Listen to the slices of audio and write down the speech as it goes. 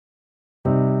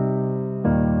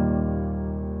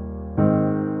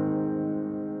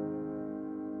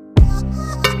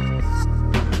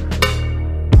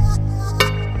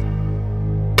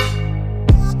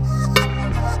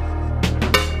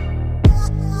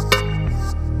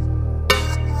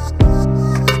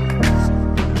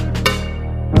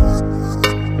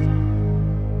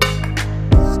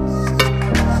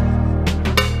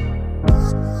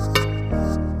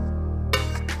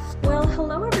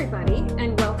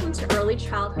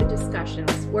childhood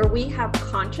discussions where we have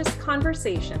conscious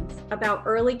conversations about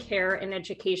early care and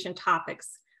education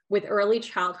topics with early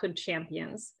childhood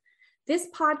champions. This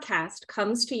podcast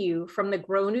comes to you from the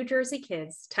Grow New Jersey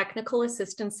Kids Technical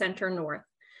Assistance Center North,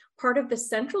 part of the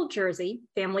Central Jersey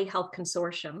Family Health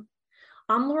Consortium.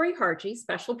 I'm Lori Hargy,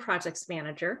 Special Projects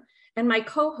Manager, and my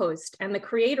co-host and the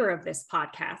creator of this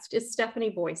podcast is Stephanie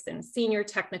Boyson, Senior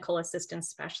Technical Assistance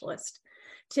Specialist.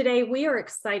 Today, we are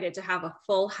excited to have a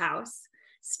full house.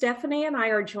 Stephanie and I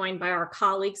are joined by our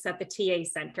colleagues at the TA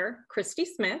Center, Christy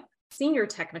Smith, Senior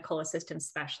Technical Assistance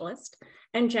Specialist,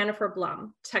 and Jennifer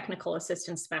Blum, Technical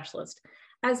Assistance Specialist,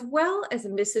 as well as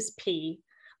Mrs. P,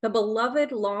 the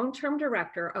beloved long-term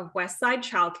director of Westside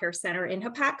Child Care Center in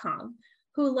Hapatcong,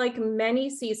 who, like many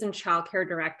seasoned childcare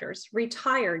directors,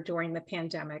 retired during the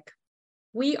pandemic.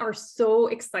 We are so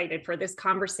excited for this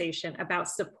conversation about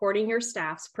supporting your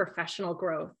staff's professional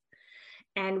growth.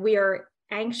 And we are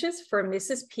anxious for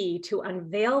Mrs. P to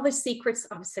unveil the secrets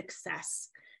of success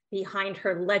behind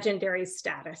her legendary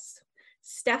status.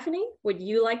 Stephanie, would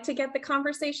you like to get the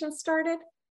conversation started?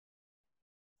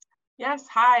 Yes,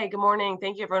 hi, good morning.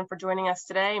 Thank you everyone for joining us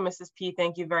today. Mrs. P,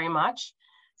 thank you very much.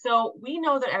 So we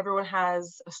know that everyone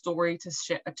has a story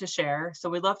to share, so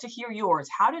we'd love to hear yours.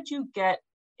 How did you get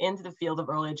into the field of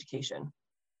early education?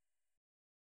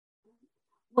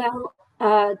 Well,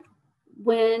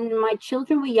 when my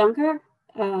children were younger,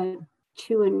 2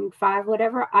 and 5,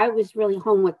 whatever, I was really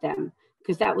home with them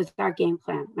because that was our game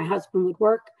plan. My husband would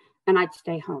work and I'd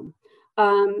stay home.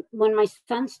 When my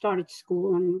son started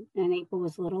school and April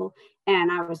was little,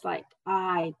 and I was like,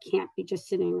 I can't be just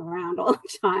sitting around all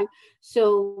the time.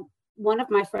 So one of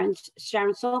my friends,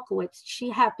 Sharon Solkowitz, she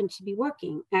happened to be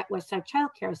working at Westside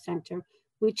Child Care Center,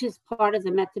 which is part of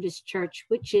the Methodist Church,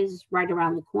 which is right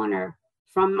around the corner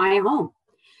from my home.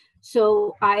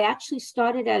 So I actually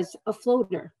started as a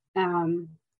floater.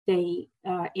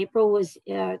 April was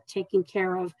taking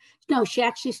care of, no, she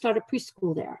actually started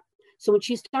preschool there. So when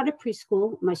she started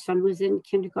preschool, my son was in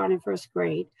kindergarten, first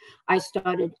grade. I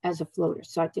started as a floater.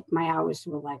 So I think my hours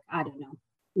were like, I don't know,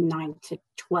 9 to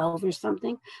 12 or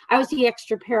something. I was the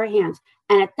extra pair of hands.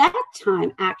 And at that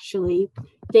time, actually,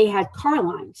 they had car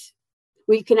lines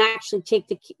where you can actually take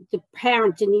the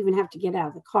parent didn't even have to get out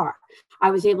of the car. I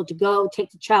was able to go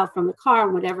take the child from the car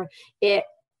and whatever.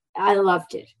 I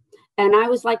loved it. And I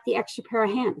was like the extra pair of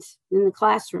hands in the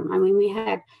classroom. I mean, we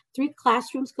had 3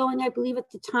 classrooms going, I believe, at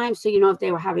the time. So, if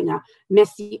they were having a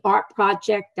messy art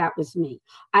project, that was me.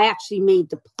 I actually made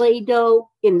the Play-Doh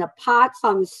in the pots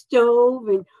on the stove.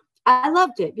 And I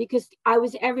loved it because I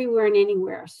was everywhere and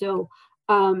anywhere. So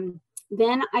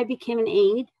then I became an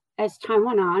aide. As time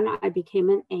went on, I became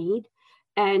an aide.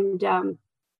 And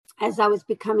as I was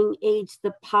becoming aides,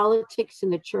 the politics in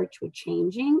the church were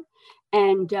changing.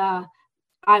 And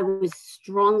I was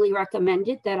strongly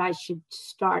recommended that I should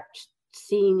start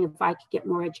seeing if I could get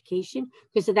more education,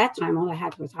 because at that time, all I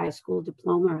had was high school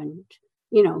diploma and,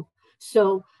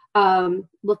 so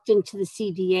looked into the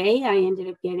CDA. I ended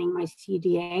up getting my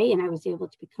CDA and I was able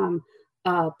to become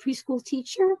a preschool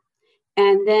teacher.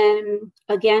 And then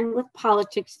again, with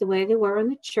politics, the way they were in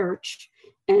the church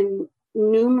and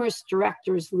numerous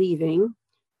directors leaving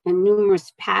and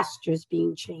numerous pastors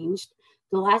being changed,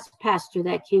 the last pastor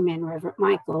that came in, Reverend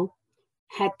Michael,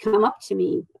 had come up to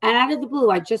me, and out of the blue,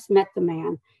 I just met the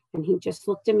man, and he just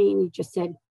looked at me and he just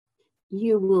said,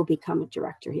 "You will become a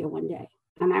director here one day."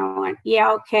 And I went,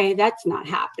 "Yeah, okay, that's not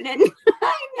happening."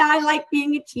 I like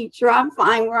being a teacher. I'm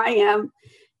fine where I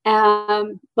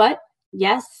am. But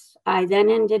yes, I then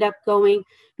ended up going,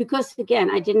 because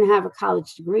again, I didn't have a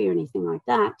college degree or anything like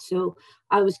that. So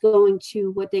I was going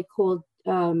to what they called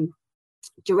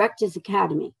Directors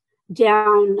Academy,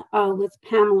 down with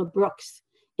Pamela Brooks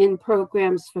in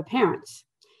programs for parents.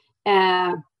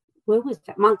 Where was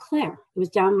that? Montclair. It was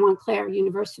down Montclair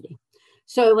University.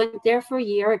 So I went there for a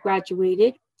year. I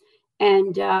graduated.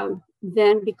 And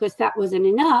then because that wasn't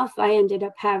enough, I ended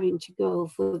up having to go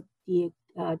for the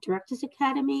Directors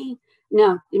Academy,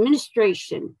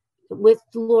 administration with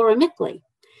Laura Mickley.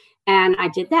 And I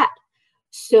did that.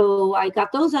 So I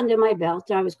got those under my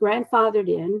belt. I was grandfathered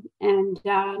in, and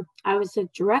I was a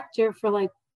director for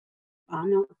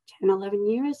 10, 11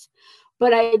 years.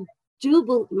 But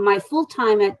my full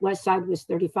time at Westside was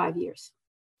 35 years.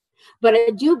 But I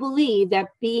do believe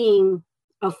that being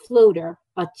a floater,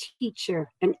 a teacher,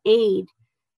 an aide,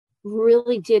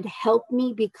 really did help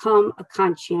me become a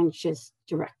conscientious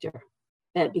director.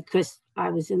 Because I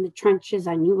was in the trenches,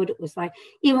 I knew what it was like,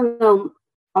 even though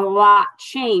a lot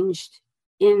changed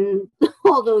in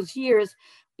all those years,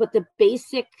 but the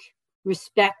basic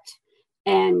respect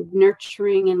and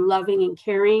nurturing and loving and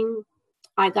caring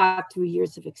I got through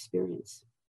years of experience.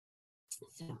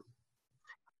 So.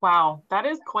 Wow, that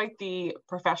is quite the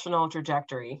professional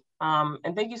trajectory.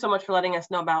 And thank you so much for letting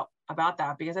us know about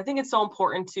that, because I think it's so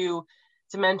important to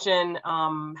mention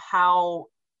how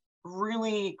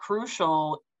really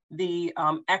crucial the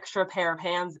extra pair of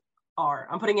hands are.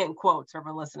 I'm putting it in quotes for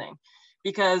everyone listening,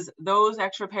 because those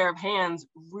extra pair of hands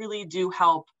really do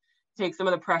help take some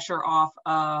of the pressure off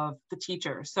of the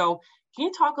teacher. So can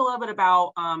you talk a little bit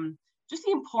about just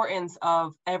the importance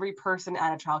of every person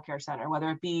at a childcare center, whether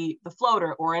it be the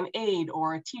floater or an aide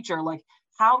or a teacher? Like,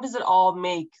 how does it all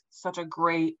make such a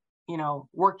great,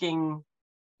 working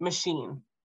machine?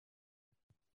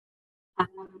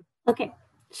 Okay,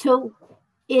 so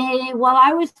while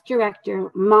I was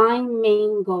director, my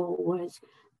main goal was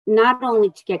not only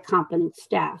to get competent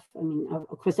staff. I mean, of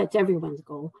course, that's everyone's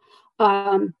goal.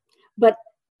 But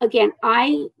again,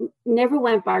 I never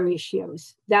went by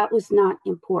ratios. That was not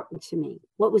important to me.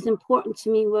 What was important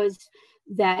to me was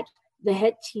that the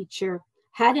head teacher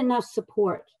had enough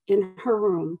support in her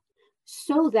room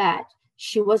so that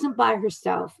she wasn't by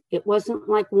herself. It wasn't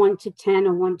like 1 to 10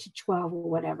 or 1 to 12 or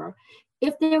whatever.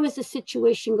 If there was a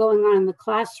situation going on in the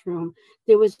classroom,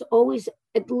 there was always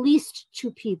at least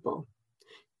 2 people.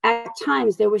 At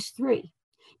times there was 3,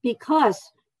 because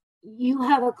you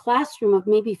have a classroom of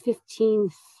maybe 15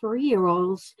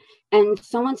 3-year-olds, and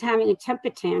someone's having a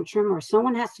temper tantrum, or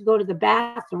someone has to go to the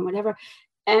bathroom, whatever,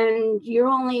 and you're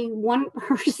only 1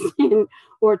 person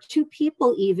or 2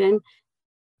 people even,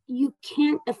 you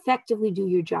can't effectively do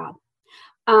your job.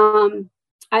 I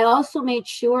also made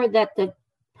sure that the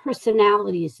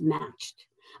personalities matched.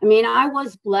 I mean, I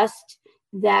was blessed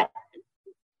that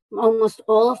almost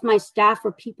all of my staff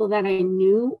were people that I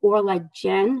knew, or like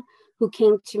Jen, who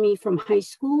came to me from high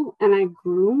school, and I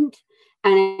groomed,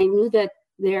 and I knew that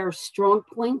their strong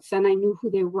points, and I knew who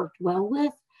they worked well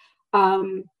with.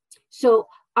 So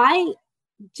I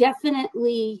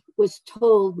definitely was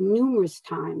told numerous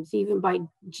times, even by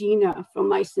Gina from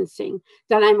licensing,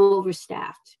 that I'm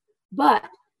overstaffed. But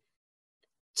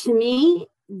to me,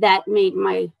 that made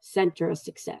my center a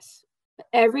success.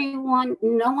 No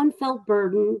one felt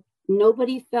burdened.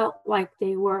 Nobody felt like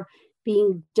they were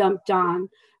being dumped on.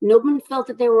 No one felt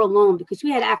that they were alone, because we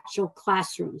had actual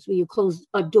classrooms where you close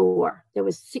a door. There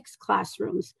was 6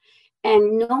 classrooms,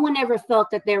 and no one ever felt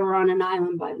that they were on an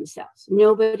island by themselves.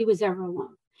 Nobody was ever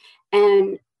alone.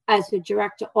 And as a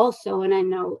director also, and I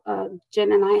know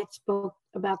Jen and I had spoke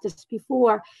about this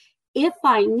before, if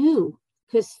I knew,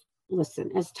 because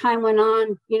listen, as time went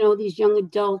on, these young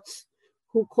adults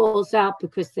who calls out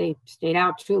because they stayed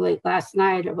out too late last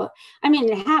night,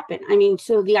 it happened.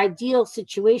 So the ideal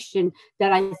situation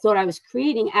that I thought I was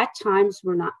creating at times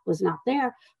was not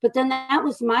there. But then that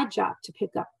was my job to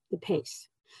pick up the pace.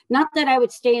 Not that I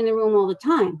would stay in the room all the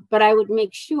time, but I would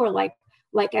make sure, like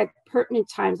at pertinent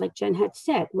times, like Jen had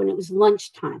said, when it was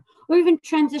lunchtime or even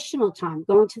transitional time,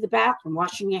 going to the bathroom,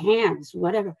 washing your hands,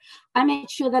 whatever, I made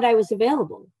sure that I was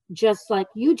available. Just like,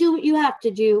 you do what you have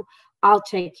to do, I'll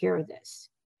take care of this.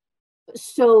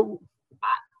 So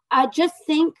I just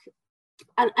think,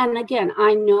 and again,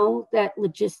 I know that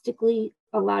logistically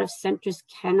a lot of centers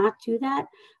cannot do that,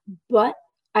 but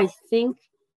I think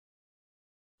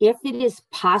if it is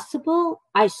possible,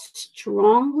 I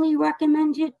strongly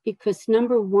recommend it, because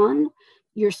number one,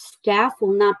 your staff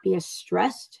will not be as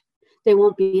stressed. They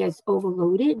won't be as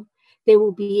overloaded. They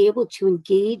will be able to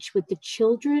engage with the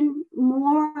children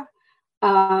more.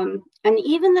 And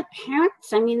even the parents,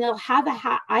 they'll have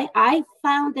I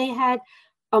found they had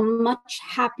a much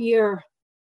happier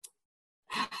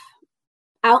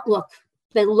outlook.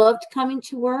 They loved coming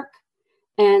to work,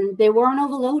 and they weren't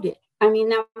overloaded.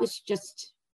 That was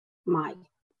just my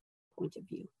point of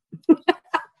view.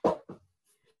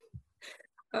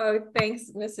 Oh,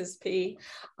 thanks, Mrs. P.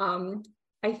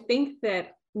 I think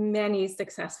that many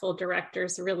successful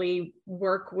directors really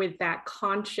work with that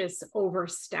conscious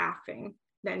overstaffing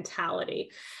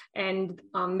mentality. And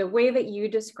the way that you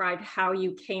described how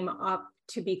you came up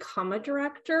to become a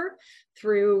director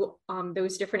through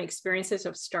those different experiences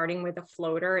of starting with a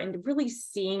floater and really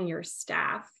seeing your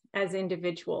staff as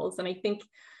individuals. And I think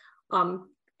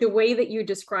the way that you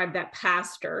described that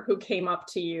pastor who came up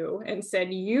to you and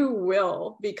said, you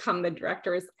will become the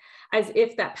director, is as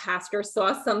if that pastor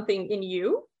saw something in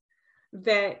you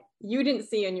that you didn't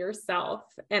see in yourself.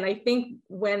 And I think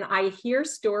when I hear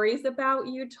stories about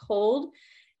you told,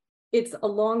 it's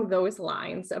along those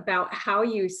lines about how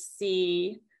you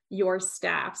see your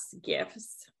staff's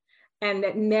gifts, and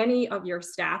that many of your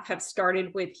staff have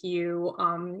started with you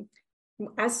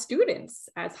as students,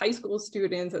 as high school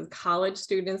students, as college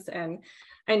students. And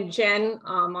And Jen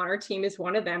on our team is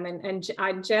one of them. And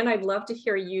Jen, I'd love to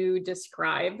hear you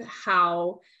describe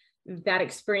how that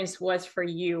experience was for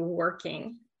you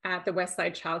working at the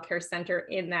Westside Child Care Center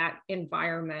in that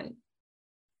environment.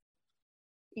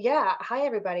 Yeah. Hi,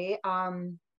 everybody.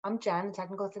 I'm Jen,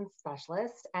 technical assistant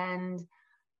specialist. And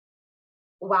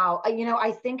wow,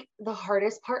 I think the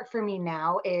hardest part for me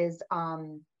now is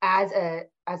as a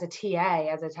TA,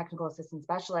 as a technical assistant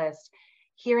specialist,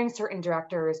 hearing certain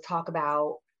directors talk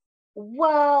about,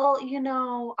 well,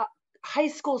 high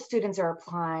school students are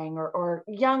applying or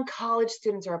young college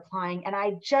students are applying. And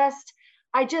I just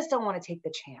don't want to take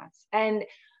the chance. And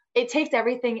it takes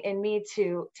everything in me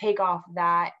to take off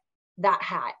that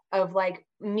hat of like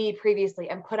me previously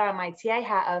and put on my TA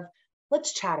hat of,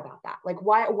 let's chat about that. Like,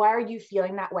 why are you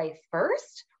feeling that way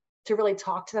first, to really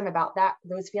talk to them about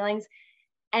those feelings.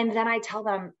 And then I tell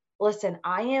them, listen,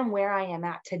 I am where I am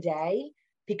at today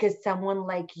because someone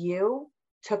like you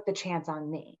took the chance on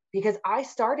me, because I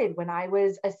started when I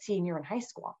was a senior in high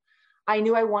school. I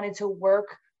knew I wanted to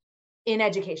work in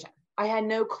education. I had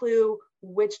no clue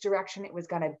which direction it was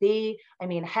going to be. I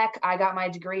mean, heck, I got my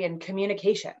degree in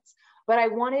communications, but I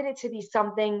wanted it to be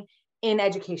something in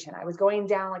education. I was going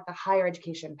down like the higher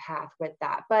education path with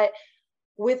that. But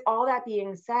with all that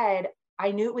being said,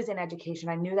 I knew it was in education.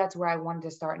 I knew that's where I wanted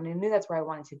to start, and I knew that's where I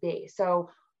wanted to be.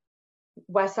 So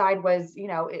Westside was,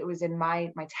 it was in my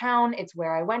town. It's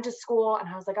where I went to school, and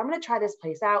I was like, I'm going to try this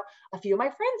place out. A few of my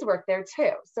friends work there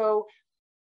too. So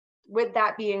with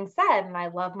that being said, and I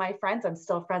love my friends, I'm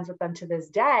still friends with them to this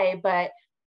day, but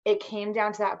it came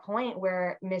down to that point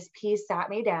where Miss P sat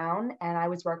me down, and I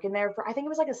was working there for, I think it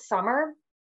was like a summer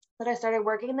that I started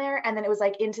working there. And then it was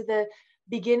like into the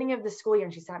beginning of the school year,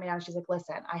 and she sat me down and she's like,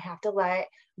 listen, I have to let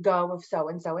go of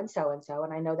so-and-so and so-and-so.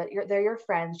 And I know that they're your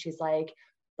friends. She's like,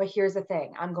 but here's the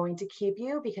thing, I'm going to keep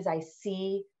you because I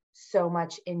see so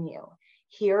much in you.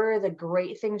 Here are the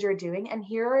great things you're doing, and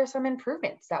here are some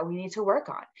improvements that we need to work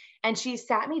on. And she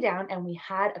sat me down and we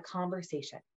had a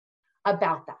conversation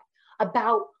about that,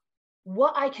 about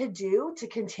what I could do to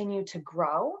continue to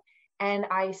grow. And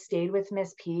I stayed with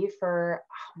Miss P for,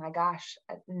 oh my gosh,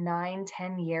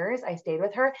 9-10 years. I stayed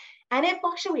with her, and it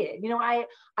fluctuated.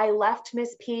 I left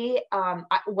Miss P,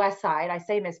 Westside. I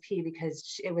say Miss P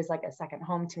because it was like a second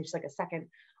home to me. She's like a second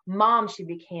mom she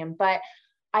became. But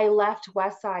I left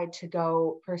Westside to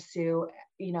go pursue,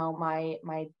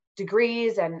 my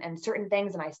degrees and certain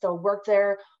things. And I still worked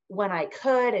there when I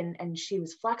could. And she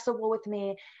was flexible with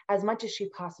me as much as she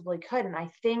possibly could. And I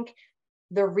think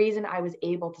the reason I was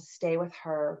able to stay with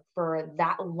her for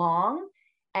that long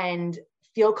and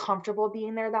feel comfortable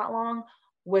being there that long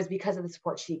was because of the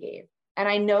support she gave. And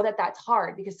I know that that's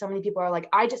hard because so many people are like,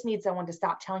 I just need someone to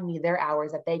stop telling me their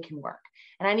hours that they can work.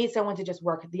 And I need someone to just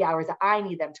work the hours that I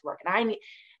need them to work. And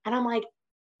I'm like,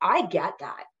 I get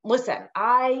that. Listen,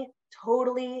 I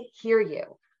totally hear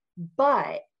you,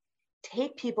 but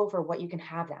take people for what you can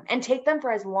have them, and take them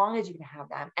for as long as you can have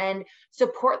them, and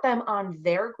support them on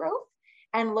their growth,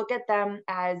 and look at them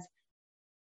as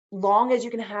long as you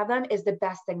can have them is the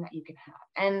best thing that you can have.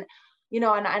 And,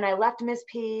 and I left Miss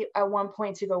P at one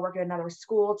point to go work at another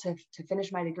school to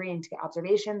finish my degree and to get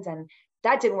observations. And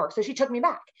that didn't work. So she took me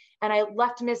back, and I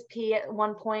left Miss P at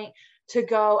one point to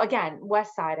go, again,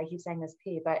 West Side, I keep saying Miss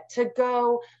P, but to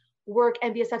go work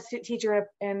and be a substitute teacher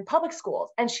in public schools.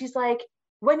 And she's like,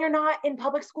 when you're not in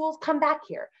public schools, come back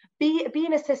here, be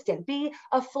an assistant, be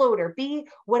a floater, be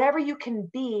whatever you can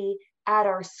be at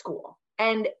our school.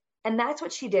 And that's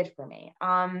what she did for me.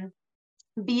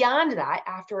 Beyond that,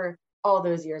 after all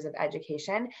those years of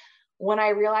education, when I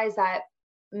realized that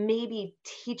maybe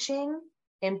teaching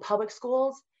in public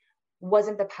schools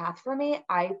wasn't the path for me,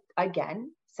 I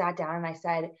again sat down and I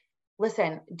said,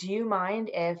 listen, do you mind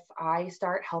if I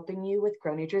start helping you with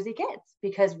Grow New Jersey Kids?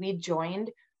 Because we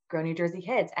joined Grow New Jersey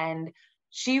Kids, and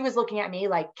she was looking at me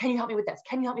like, can you help me with this?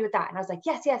 Can you help me with that? And I was like,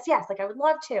 yes, yes, yes. Like, I would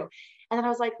love to. And then I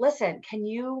was like, listen, can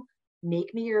you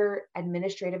make me your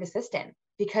administrative assistant?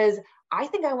 Because I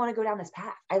think I want to go down this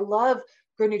path. I love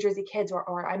Grow New Jersey Kids,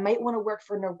 or I might want to work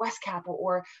for Northwest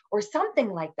or something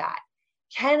like that.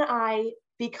 Can I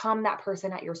become that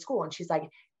person at your school? And she's like,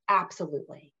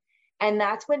 absolutely. And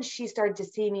that's when she started to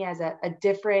see me as a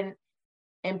different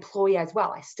employee as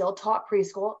well. I still taught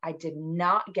preschool. I did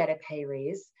not get a pay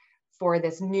raise for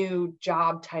this new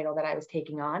job title that I was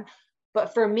taking on.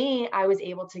 But for me, I was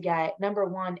able to get, number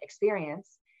one,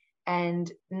 experience.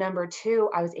 And number two,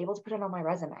 I was able to put it on my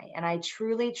resume. And I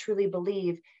truly, truly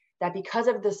believe that because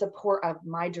of the support of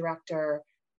my director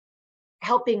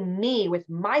helping me with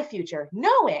my future,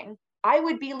 knowing I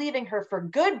would be leaving her for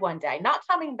good one day, not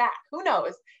coming back, who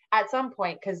knows, at some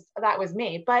point, because that was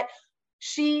me. But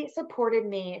She supported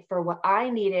me for what I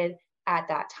needed at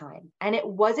that time. And it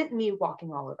wasn't me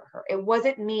walking all over her. It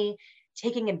wasn't me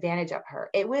taking advantage of her.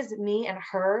 It was me and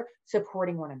her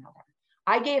supporting one another.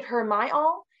 I gave her my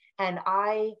all, and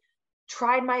I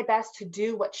tried my best to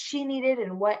do what she needed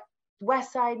and what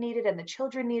Westside needed and the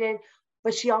children needed,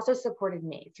 but she also supported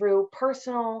me through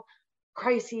personal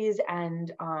crises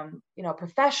and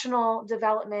professional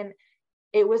development.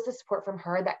 It was the support from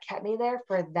her that kept me there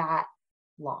for that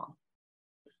long.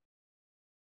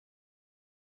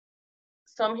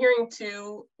 So I'm hearing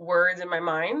two words in my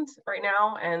mind right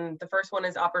now, and the first one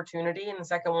is opportunity, and the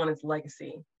second one is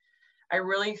legacy. I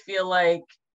really feel like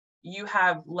you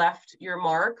have left your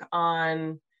mark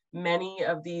on many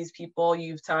of these people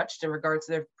you've touched in regards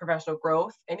to their professional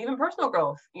growth and even personal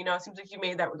growth. You know, it seems like you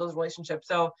made that with those relationships.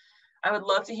 So I would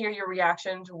love to hear your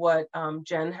reaction to what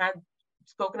Jen had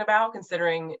spoken about,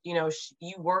 considering, you know,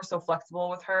 you were so flexible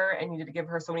with her and you did give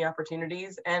her so many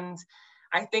opportunities. And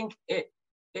I think it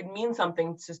means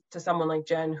something to someone like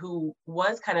Jen, who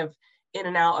was kind of in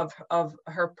and out of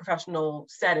her professional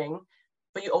setting,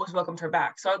 but you always welcomed her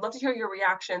back. So I'd love to hear your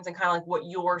reactions and kind of like what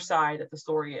your side of the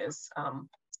story is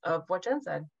of what Jen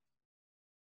said.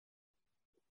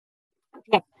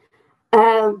 Okay.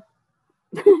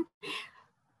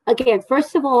 Again,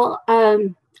 first of all,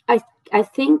 I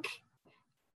think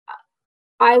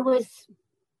I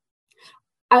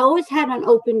always had an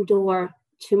open door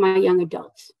to my young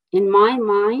adults. In my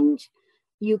mind,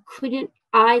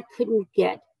 I couldn't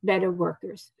get better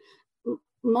workers.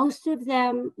 Most of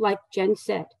them, like Jen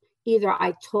said, either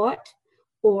I taught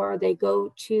or they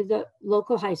go to the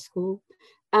local high school.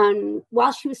 And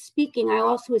while she was speaking, I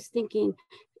also was thinking,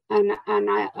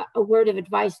 a word of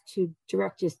advice to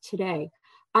directors today.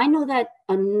 I know that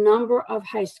a number of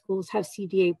high schools have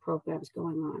CDA programs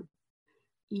going on.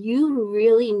 You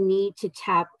really need to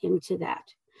tap into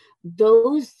that.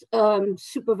 Those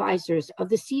supervisors of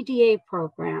the CDA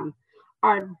program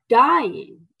are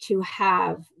dying to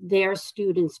have their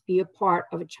students be a part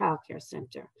of a childcare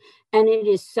center. And it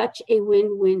is such a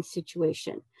win-win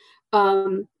situation.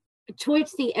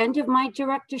 Towards the end of my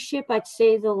directorship, I'd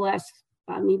say the last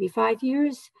maybe 5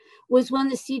 years, was when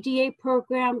the CDA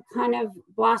program kind of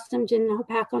blossomed in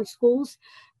Hopatcong schools.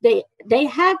 They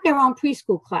had their own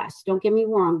preschool class, don't get me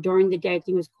wrong. During the day, I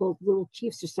think it was called Little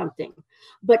Chiefs or something.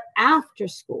 But after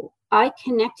school, I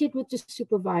connected with the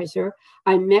supervisor.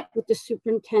 I met with the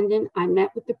superintendent. I met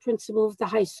with the principal of the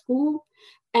high school.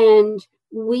 And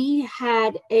we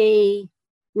had a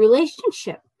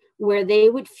relationship where they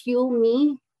would fuel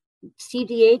me,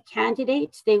 CDA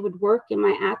candidates. They would work in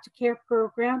my aftercare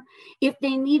program. If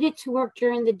they needed to work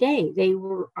during the day,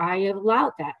 I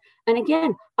allowed that. And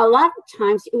again, a lot of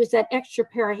times it was that extra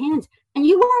pair of hands, and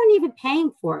you weren't even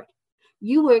paying for it.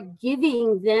 You were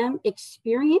giving them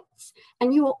experience,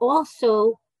 and you were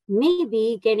also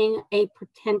maybe getting a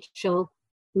potential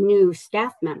new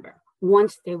staff member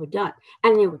once they were done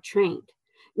and they were trained.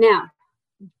 Now,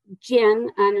 Jen,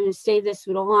 I'm going to say this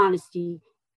with all honesty,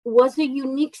 was a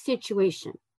unique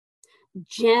situation.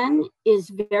 Jen is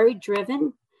very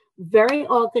driven, very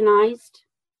organized,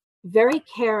 very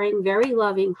caring, very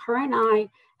loving. Her and I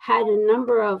had a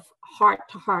number of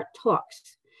heart-to-heart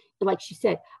talks. Like she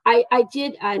said, I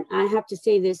have to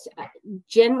say this,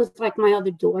 Jen was like my other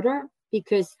daughter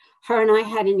because her and I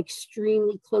had an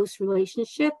extremely close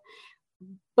relationship.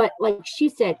 But like she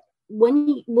said,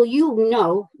 you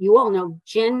all know,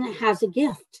 Jen has a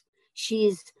gift.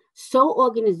 She's so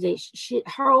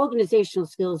her organizational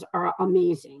skills are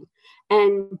amazing.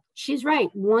 And she's right.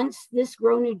 Once this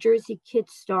Grow New Jersey kid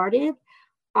started,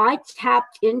 I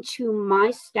tapped into my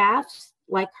staffs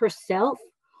like herself,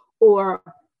 or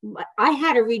I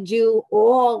had to redo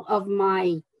all of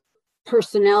my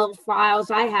personnel files.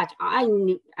 I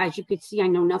knew, as you could see, I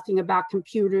know nothing about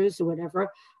computers or whatever.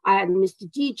 I had Mr.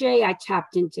 DJ, I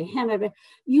tapped into him.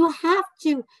 You have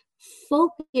to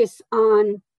focus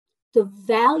on the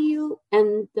value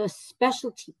and the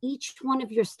specialty each one of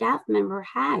your staff member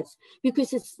has,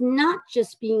 because it's not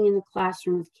just being in the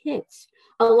classroom with kids.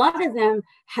 A lot of them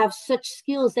have such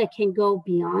skills that can go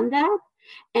beyond that.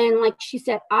 And like she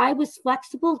said, I was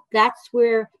flexible. That's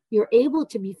where you're able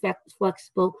to be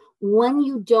flexible when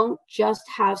you don't just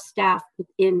have staff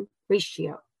within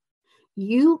ratio.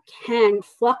 You can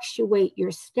fluctuate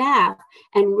your staff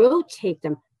and rotate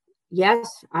them.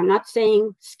 Yes, I'm not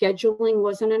saying scheduling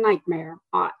wasn't a nightmare.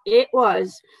 It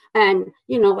was. And,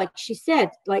 like she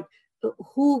said, like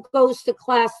who goes to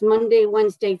class Monday,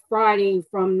 Wednesday, Friday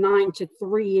from 9 to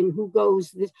 3 and who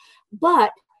goes this.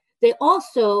 But they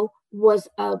also was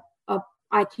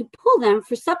I could pull them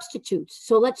for substitutes.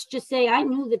 So let's just say I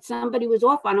knew that somebody was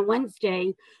off on a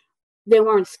Wednesday. they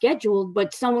weren't scheduled,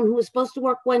 but someone who was supposed to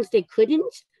work Wednesday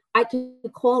couldn't, I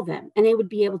could call them and they would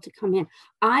be able to come in.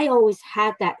 I always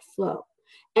had that flow.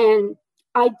 And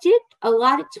I did a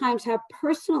lot of times have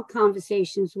personal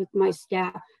conversations with my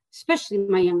staff, especially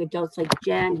my young adults like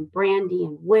Jen and Brandy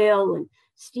and Will and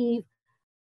Steve.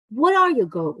 What are your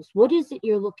goals? What is it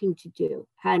you're looking to do?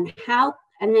 And how,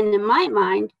 and then in my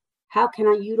mind, how can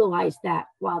I utilize that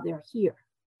while they're here?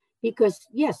 Because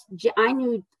yes, I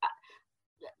knew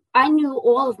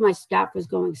all of my staff was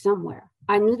going somewhere.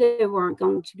 I knew they weren't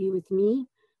going to be with me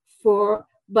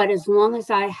but as long as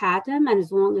I had them and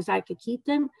as long as I could keep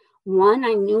them, one,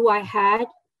 I knew I had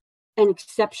an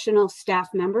exceptional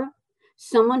staff member,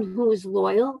 someone who was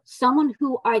loyal, someone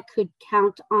who I could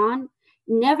count on,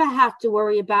 never have to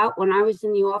worry about when I was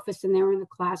in the office and they were in the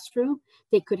classroom.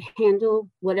 They could handle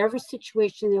whatever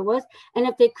situation there was. And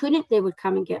if they couldn't, they would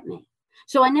come and get me.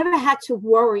 So I never had to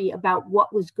worry about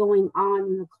what was going on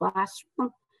in the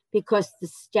classroom because the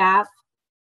staff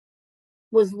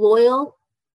was loyal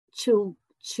to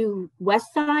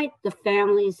Westside, the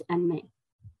families, and me.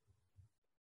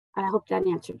 I hope that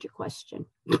answered your question.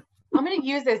 I'm going to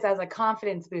use this as a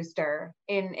confidence booster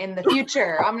in the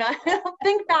future. I'm going to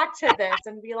think back to this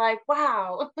and be like,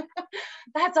 wow,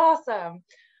 that's awesome.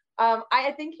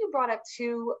 I think you brought up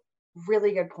two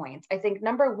really good points. I think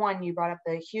number one, you brought up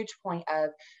the huge point of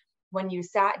when you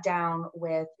sat down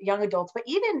with young adults, but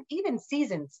even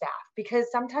seasoned staff,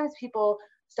 because sometimes people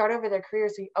start over their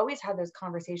careers. So you always have those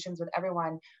conversations with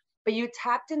everyone, but you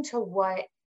tapped into what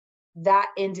that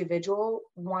individual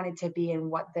wanted to be and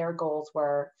what their goals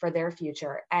were for their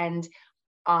future. And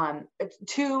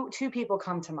two people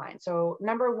come to mind. So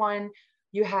number one,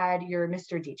 you had your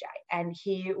Mr. DJ, and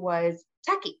he was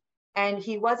techie, and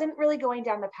he wasn't really going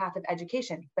down the path of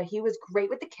education, but he was great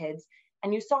with the kids.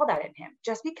 And you saw that in him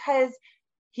just because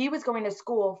he was going to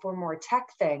school for more tech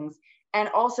things. And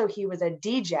also he was a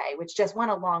DJ, which just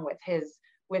went along with his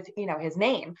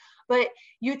name. But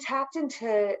you tapped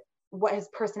into what his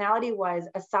personality was.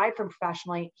 Aside from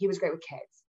professionally, he was great with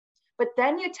kids. But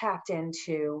then you tapped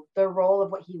into the role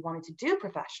of what he wanted to do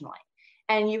professionally.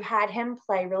 And you had him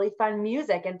play really fun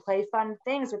music and play fun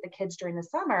things with the kids during the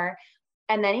summer.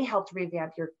 And then he helped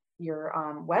revamp your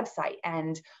website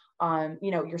and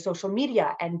your social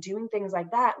media and doing things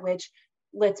like that, which,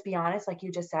 let's be honest, like you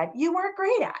just said, you weren't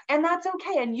great at. And that's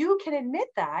okay. And you can admit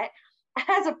that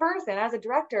as a person, as a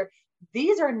director,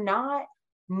 these are not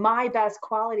my best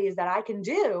qualities that I can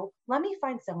do. Let me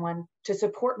find someone to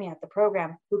support me at the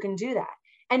program who can do that.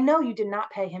 And no, you did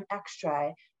not pay him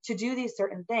extra to do these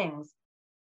certain things.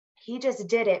 He just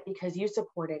did it because you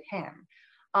supported him.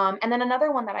 And then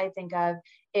another one that I think of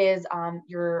is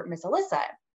your Miss Alyssa.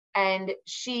 And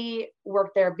she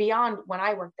worked there beyond when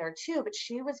I worked there too, but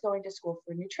she was going to school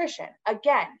for nutrition.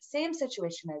 Again, same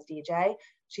situation as DJ.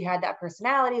 She had that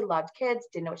personality, loved kids,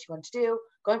 didn't know what she wanted to do,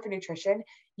 going for nutrition.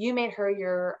 You made her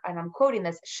your, and I'm quoting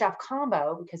this, chef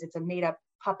combo, because it's a made up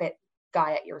puppet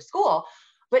guy at your school,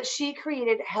 but she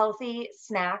created healthy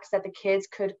snacks that the kids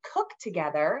could cook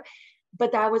together.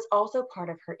 But that was also part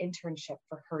of her internship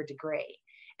for her degree.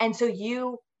 And so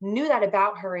you knew that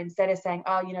about her instead of saying,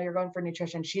 oh, you're going for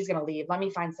nutrition, she's going to leave, let me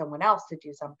find someone else to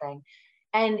do something.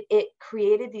 And it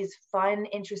created these fun,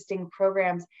 interesting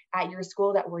programs at your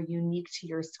school that were unique to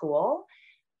your school,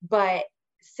 but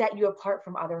set you apart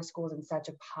from other schools in such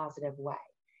a positive way.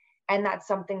 And that's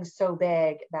something so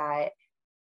big that,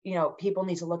 people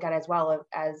need to look at as well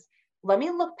as let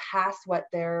me look past what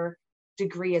their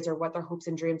degree is or what their hopes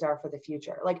and dreams are for the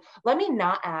future. Like, let me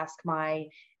not ask my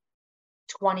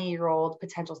 20-year-old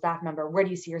potential staff member, where do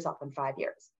you see yourself in 5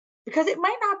 years? Because it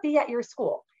might not be at your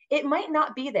school. It might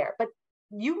not be there, but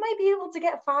you might be able to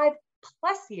get 5+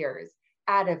 years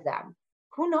out of them.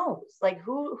 Who knows? Like,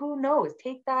 who knows?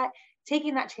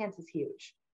 Taking that chance is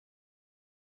huge.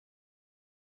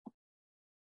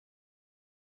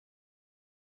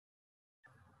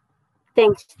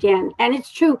 Thanks, Jen. And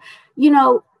it's true.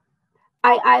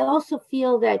 I also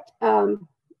feel that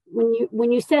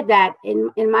when you said that,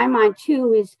 in my mind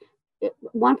too, is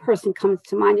one person comes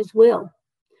to mind is Will.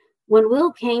 When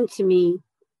Will came to me,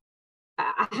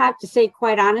 I have to say,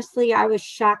 quite honestly, I was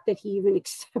shocked that he even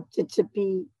accepted to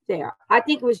be there. I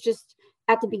think it was just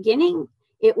at the beginning,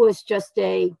 it was just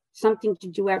something to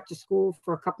do after school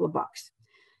for a couple of bucks.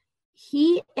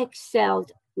 He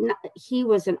excelled. He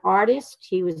was an artist.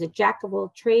 He was a jack of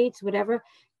all trades, whatever.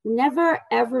 Never,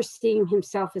 ever seeing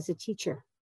himself as a teacher.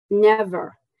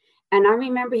 Never. And I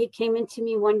remember he came into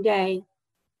me one day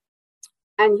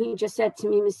and he just said to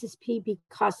me, Mrs. P,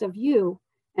 because of you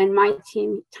and my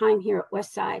time here at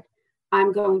Westside,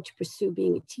 I'm going to pursue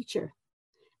being a teacher.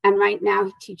 And right now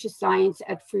he teaches science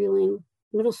at Freeling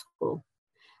Middle School.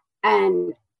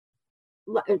 And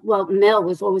well, Mel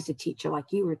was always a teacher, like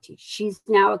you were teaching. She's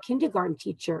now a kindergarten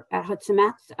teacher at Hudson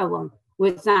Maxim. Well,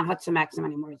 it's not Hudson Maxim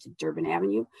anymore; it's at Durban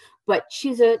Avenue. But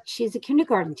she's a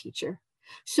kindergarten teacher.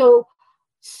 So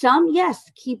some, yes,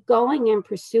 keep going and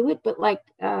pursue it. But like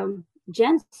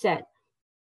Jen said,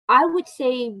 I would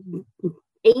say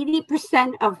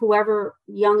 80% of whoever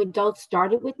young adults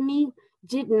started with me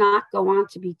did not go on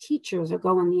to be teachers or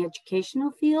go in the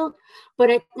educational field.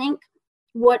 But I think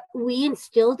what we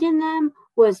instilled in them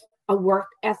was a work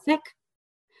ethic,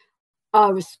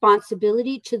 a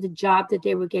responsibility to the job that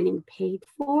they were getting paid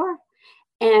for.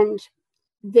 And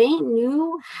they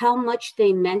knew how much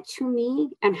they meant to me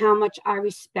and how much I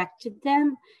respected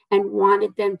them and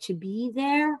wanted them to be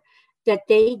there, that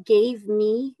they gave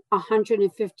me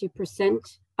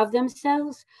 150% of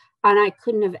themselves, and I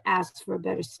couldn't have asked for a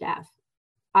better staff.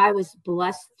 I was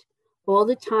blessed all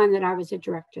the time that I was a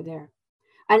director there.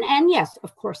 And yes,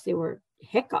 of course, there were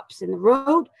hiccups in the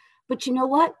road, but you know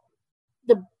what?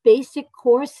 The basic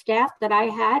core staff that I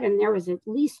had, and there was at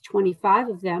least 25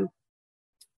 of them,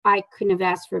 I couldn't have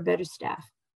asked for a better staff.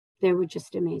 They were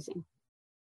just amazing.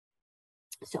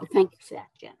 So thank you for that,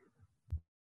 Jen.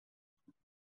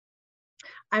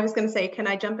 I was going to say, can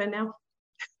I jump in now?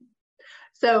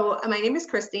 So my name is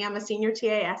Christy. I'm a senior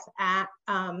TAS at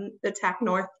the TAC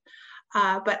North,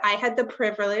 but I had the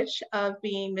privilege of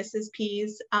being Mrs.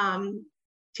 P's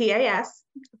TAS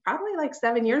probably like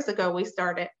 7 years ago. We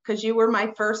started because you were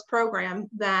my first program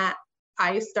that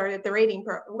I started the rating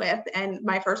with, and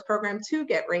my first program to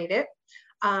get rated.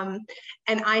 And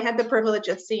I had the privilege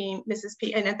of seeing Mrs.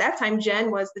 P. And at that time, Jen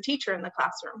was the teacher in the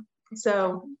classroom.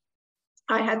 So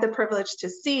I had the privilege to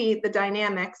see the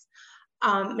dynamics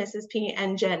Mrs. P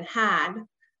and Jen had.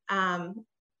 And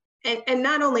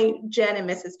not only Jen and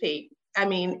Mrs. P, I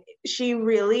mean, she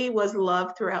really was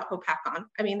loved throughout Hopakon.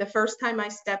 I mean, the first time I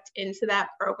stepped into that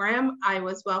program, I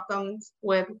was welcomed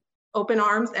with open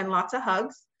arms and lots of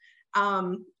hugs,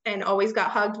 and always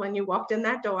got hugged when you walked in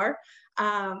that door.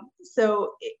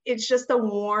 So it's just a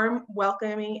warm,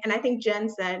 welcoming, and I think Jen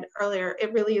said earlier,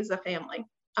 it really is a family.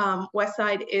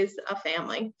 Westside is a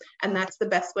family, and that's the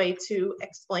best way to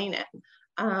explain it.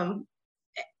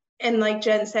 And like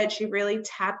Jen said, she really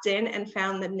tapped in and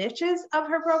found the niches of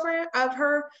her program, of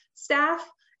her staff.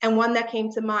 And one that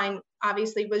came to mind,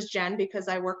 obviously, was Jen, because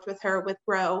I worked with her with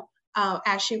Grow.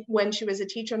 When she was a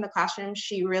teacher in the classroom,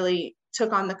 she really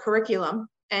took on the curriculum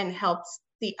and helped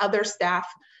the other staff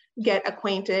get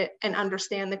acquainted and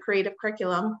understand the creative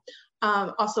curriculum.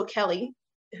 Also Kelly,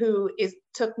 who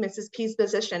took Mrs. P's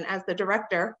position as the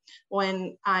director.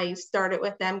 When I started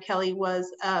with them, Kelly was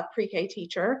a pre-K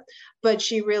teacher, but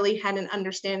she really had an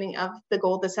understanding of the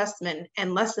gold assessment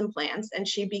and lesson plans. And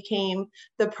she became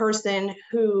the person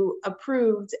who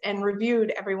approved and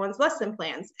reviewed everyone's lesson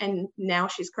plans. And now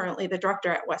she's currently the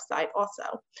director at Westside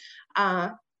also.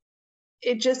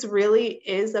 It just really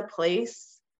is a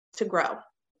place to grow.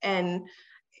 And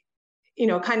you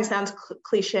know, it kind of sounds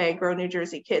cliche, Grow New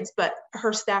Jersey Kids, but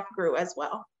her staff grew as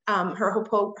well. Her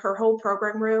whole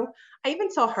program grew. I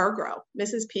even saw her grow.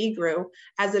 Mrs. P grew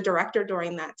as a director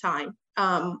during that time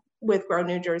with Grow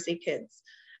New Jersey Kids.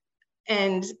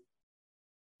 And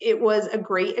it was a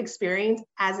great experience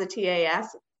as a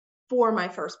TAS for my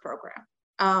first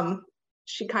program.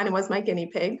 She kind of was my guinea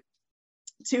pig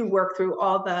to work through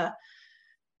all the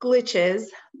glitches,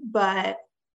 but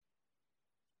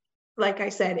like I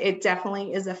said, it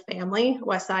definitely is a family.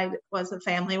 Westside was a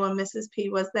family when Mrs. P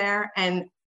was there, and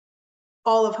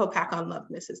all of Hopakon loved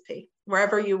Mrs. P.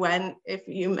 Wherever you went, if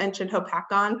you mentioned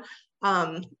Hopakon,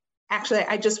 actually,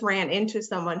 I just ran into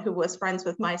someone who was friends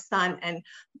with my son, and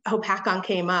Hopakon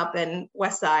came up and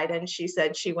Westside, and she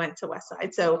said she went to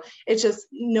Westside. So it's just,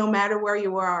 no matter where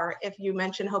you are, if you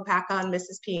mention Hopakon,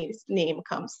 Mrs. P's name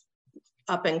comes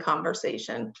up in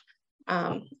conversation.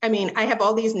 I mean, I have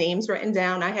all these names written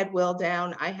down. I had Will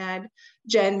down, I had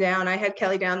Jen down, I had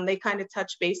Kelly down. They kind of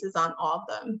touch bases on all of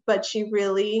them, but she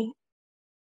really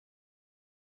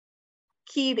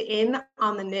keyed in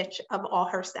on the niche of all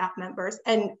her staff members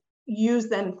and used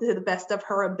them to the best of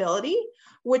her ability,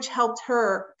 which helped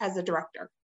her as a director.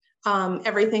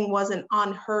 Everything wasn't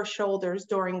on her shoulders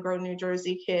during Grow New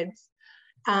Jersey Kids.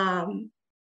 And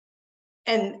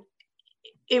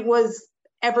it was,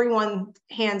 everyone's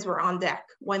hands were on deck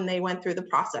when they went through the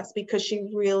process, because she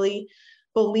really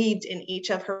believed in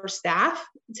each of her staff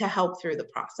to help through the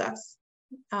process.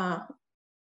 Thanks,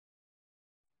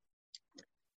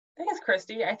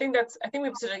 Christy. I think we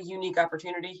have such a unique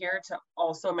opportunity here to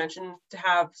also mention, to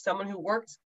have someone who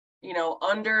worked, you know,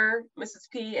 under Mrs.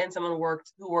 P and someone who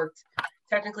worked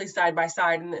technically side by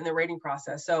side in the rating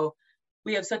process. So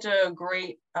we have such a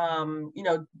great,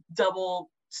 double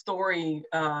story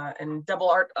and double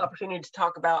art opportunity to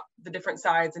talk about the different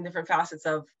sides and different facets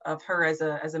of her as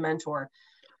a mentor.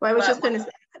 Well, I was just going to say,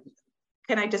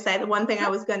 can I just say the one thing I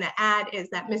was going to add is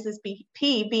that Mrs.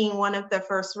 P, being one of the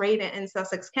first rated in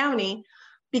Sussex County,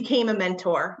 became a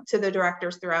mentor to the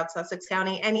directors throughout Sussex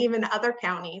County and even other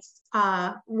counties.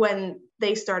 When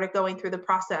they started going through the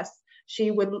process, she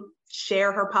would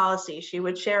share her policy, she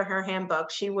would share her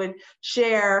handbook, she would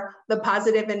share the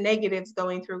positive and negatives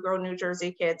going through Grow New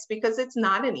Jersey Kids, because it's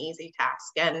not an easy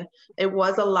task. And it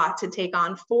was a lot to take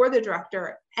on for the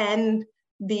director and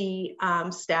the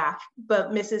staff.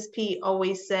 But Mrs. P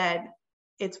always said,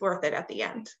 it's worth it at the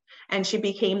end. And she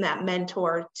became that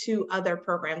mentor to other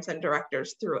programs and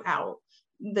directors throughout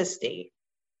the state.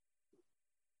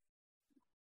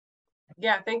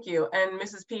 Yeah, thank you. And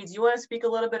Mrs. P, do you want to speak a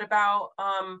little bit about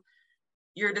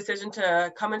your decision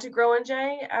to come into Grow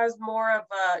NJ as more of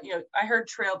a, I heard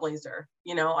trailblazer,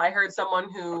 I heard someone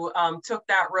who took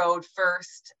that road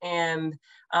first, and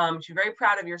you're very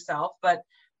proud of yourself, but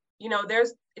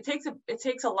it takes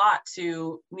a lot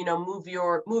to, move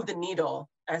the needle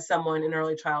as someone in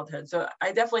early childhood. So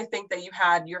I definitely think that you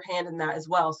had your hand in that as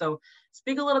well. So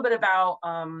speak a little bit about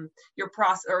your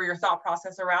process or your thought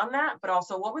process around that, but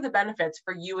also what were the benefits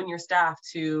for you and your staff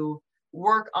to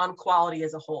work on quality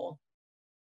as a whole?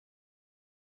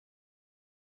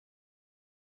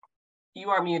 You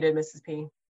are muted, Mrs. P.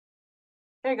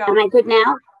 There you go. Am I good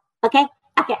now? Okay.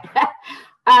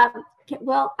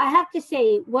 Well, I have to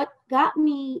say, what got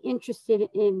me interested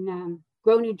in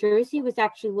Grow New Jersey was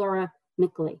actually Laura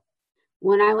Mickley.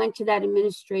 When I went to that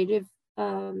administrative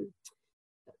period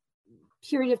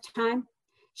of time,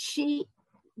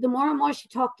 the more and more she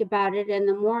talked about it, and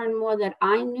the more and more that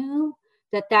I knew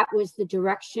that was the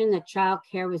direction that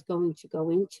childcare was going to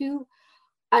go into.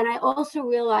 And I also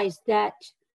realized that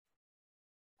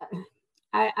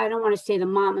I don't want to say the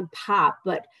mom and pop,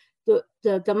 but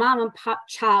the mom and pop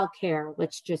childcare,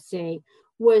 let's just say,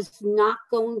 was not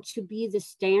going to be the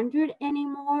standard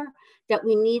anymore, that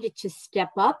we needed to step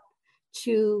up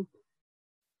to,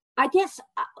 I guess,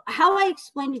 how I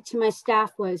explained it to my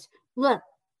staff was, look,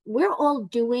 we're all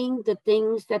doing the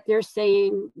things that they're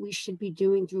saying we should be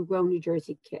doing through Grow New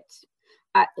Jersey Kids.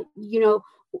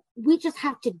 We just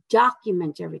have to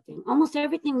document everything. Almost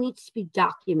everything needs to be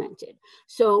documented.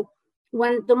 So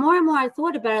the more and more I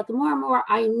thought about it, the more and more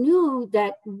I knew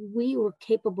that we were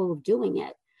capable of doing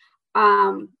it.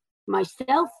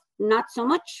 Myself, not so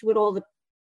much with all the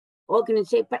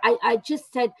organization, but I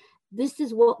just said, this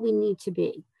is what we need to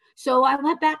be. So I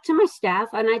went back to my staff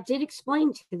and I did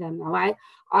explain to them, though,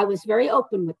 I was very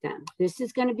open with them. This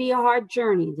is going to be a hard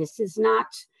journey. This is not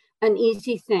an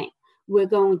easy thing. We're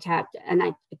going to have to, and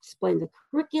I explained the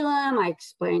curriculum, I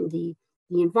explained the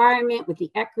environment with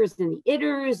the Eckers and the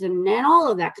Itters and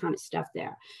all of that kind of stuff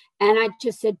there. And I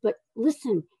just said, but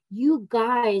listen, you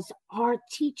guys are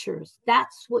teachers.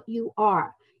 That's what you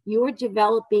are. You're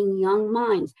developing young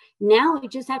minds. Now we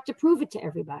just have to prove it to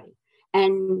everybody.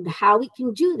 And how we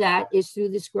can do that is through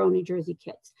this Grow New Jersey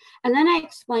Kids. And then I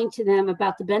explained to them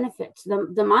about the benefits,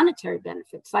 the monetary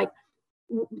benefits, like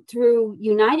through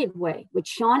United Way with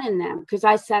Sean and them, because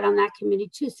I sat on that committee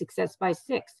too, Success by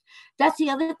Six. That's the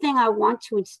other thing I want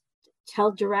to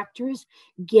tell directors,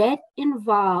 get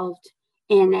involved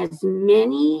in as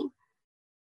many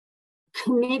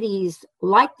committees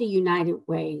like the United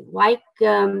Way, like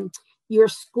your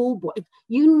school board.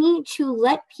 You need to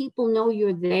let people know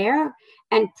you're there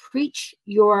and preach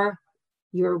your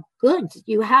goods.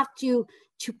 You have to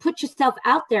put yourself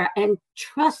out there, and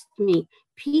trust me,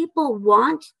 people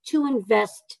want to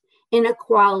invest in a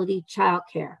quality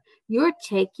childcare. You're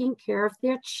taking care of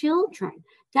their children.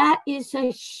 That is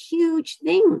a huge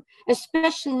thing,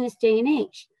 especially in this day and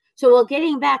age. So, well,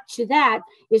 getting back to that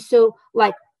is, so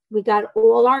like, we got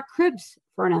all our cribs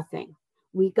for nothing.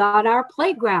 We got our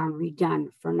playground redone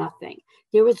for nothing.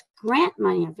 There was grant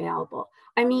money available.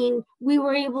 I mean, we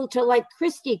were able to, like,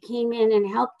 Christy came in and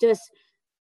helped us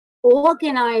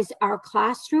organize our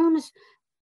classrooms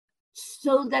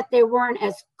so that they weren't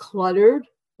as cluttered,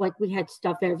 like we had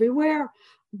stuff everywhere,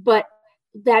 but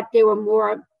that they were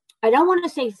more, I don't want to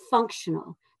say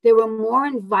functional, they were more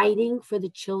inviting for the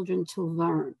children to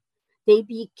learn. They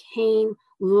became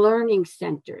learning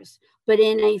centers, but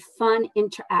in a fun,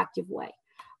 interactive way.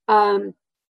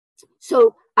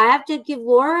 So I have to give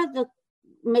Laura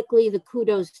Mickley the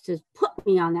kudos to put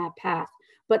me on that path.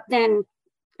 But then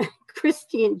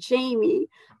Christy and Jamie,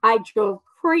 I drove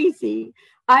crazy.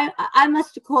 I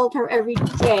must have called her every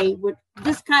day with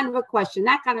this kind of a question,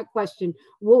 that kind of question.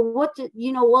 Well, what did,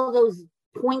 all those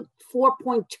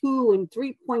 4.2 and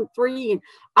 3.3. And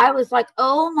I was like,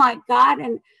 oh my God.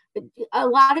 And a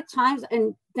lot of times,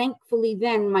 and thankfully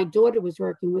then my daughter was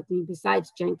working with me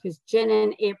besides Jen, because Jen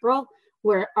and April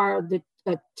are the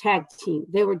tag team.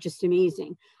 They were just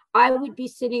amazing. I would be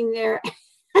sitting there and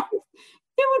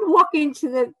they would walk into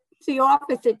the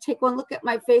office and take one look at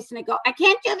my face and I go, I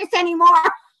can't do this anymore.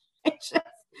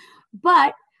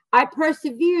 But I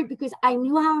persevered because I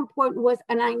knew how important it was,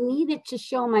 and I needed to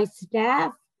show my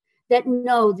staff that,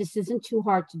 no, this isn't too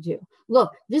hard to do.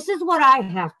 Look, this is what I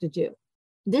have to do.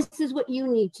 This is what you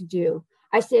need to do.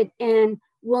 I said, and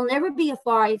we'll never be a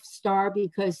 5-star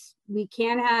because we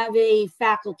can't have a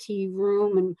faculty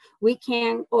room and we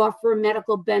can't offer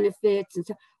medical benefits, and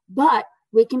so, but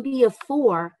we can be a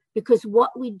 4 because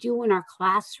what we do in our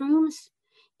classrooms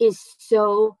is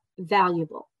so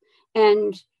valuable.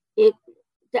 And they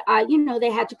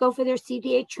had to go for their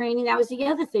CDA training. That was the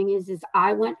other thing is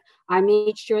I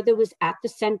made sure that was at the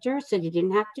center so they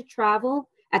didn't have to travel.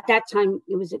 At that time,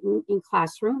 it was in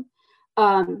classroom.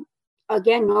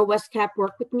 Again, Northwest Cap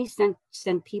worked with me,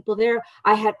 sent people there.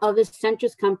 I had other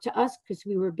centers come to us because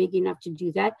we were big enough to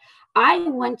do that. I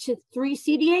went to 3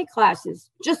 CDA classes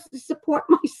just to support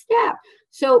my staff.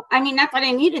 So, I mean, not that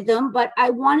I needed them, but I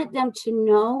wanted them to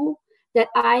know that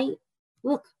I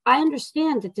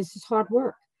understand that this is hard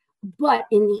work, but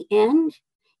in the end,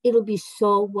 it'll be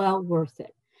so well worth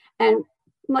it. And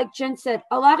like Jen said,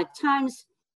 a lot of times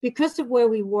because of where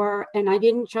we were, and I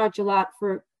didn't charge a lot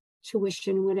for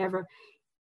tuition, whatever,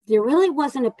 there really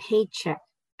wasn't a paycheck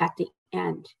at the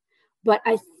end. But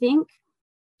I think,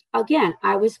 again,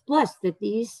 I was blessed that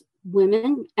these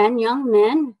women and young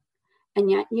men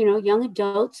and young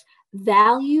adults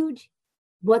valued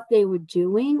what they were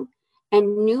doing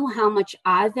and knew how much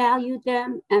I valued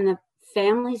them and the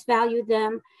families valued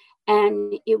them.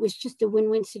 And it was just a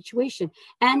win-win situation.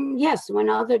 And yes, when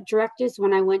I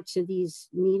went to these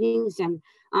meetings and,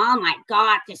 oh my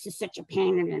God, this is such a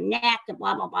pain in the neck, and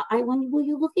blah, blah, blah. I went, well,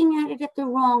 you're looking at it the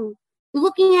wrong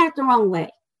way.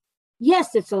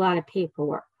 Yes, it's a lot of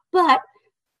paperwork, but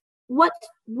what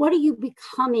are you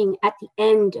becoming at the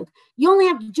end of? You only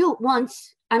have to do it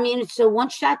once. I mean, it's a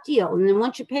one-shot deal. And then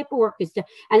once your paperwork is done,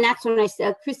 and that's when I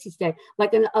said, Christy said,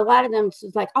 like a lot of them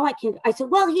was like, oh, I can't. I said,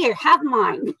 well, here, have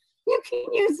mine. You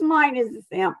can use mine as a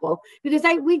sample because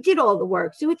we did all the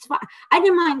work. So it's fine. I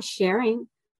didn't mind sharing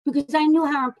because I knew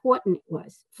how important it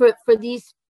was for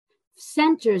these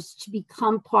centers to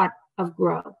become part of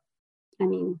GROW. I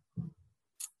mean,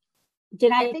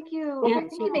 I think you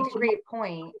make a great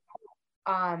point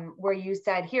where you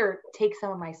said, here, take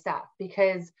some of my stuff,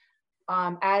 because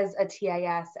as a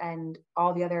TAS and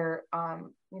all the other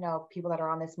people that are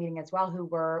on this meeting as well, who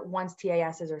were once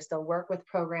TASs or still work with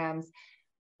programs,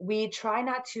 we try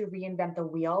not to reinvent the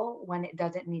wheel when it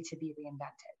doesn't need to be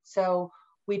reinvented. So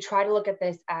we try to look at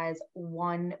this as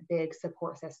one big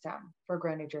support system for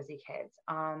GROW New Jersey kids.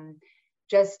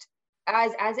 Just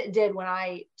as it did when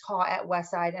I taught at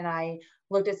Westside and I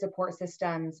looked at support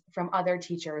systems from other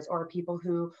teachers or people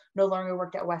who no longer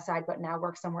worked at Westside but now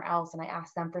work somewhere else, and I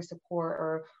asked them for support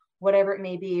or whatever it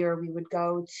may be, or we would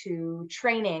go to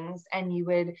trainings and you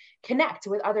would connect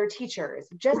with other teachers.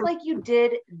 Just like you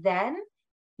did then,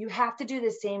 you have to do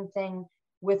the same thing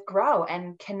with GROW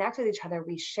and connect with each other.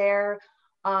 We share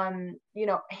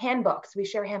handbooks. We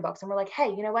share handbooks and we're like, hey,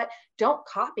 you know what? Don't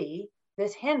copy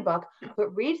this handbook,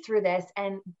 but read through this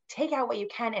and take out what you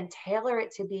can and tailor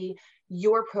it to be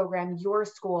your program, your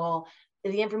school,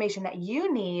 the information that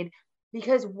you need,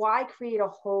 because why create a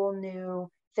whole new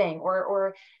thing?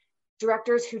 Or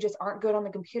directors who just aren't good on the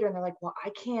computer and they're like, well,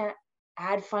 I can't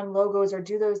add fun logos or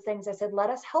do those things. I said, let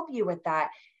us help you with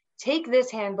that. Take this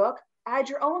handbook, add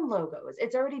your own logos.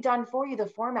 It's already done for you, the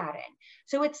formatting.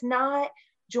 So it's not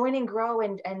joining GROW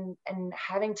and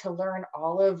having to learn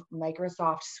all of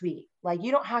Microsoft Suite. Like,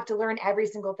 you don't have to learn every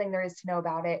single thing there is to know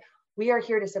about it. We are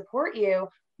here to support you,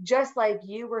 just like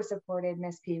you were supported,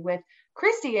 Miss P, with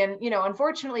Christy. And,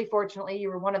 fortunately, you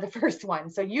were one of the first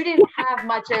ones. So you didn't have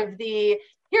much of the,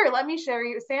 here, let me share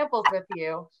your samples with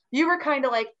you. You were kind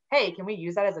of like, hey, can we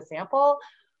use that as a sample?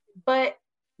 But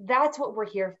that's what we're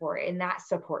here for in that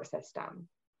support system.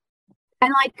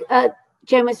 And like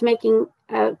Jen was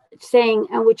saying,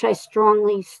 and which I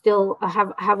strongly still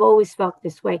have always felt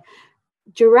this way,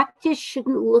 directors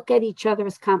shouldn't look at each other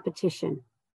as competition.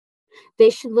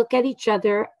 They should look at each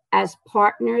other as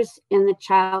partners in the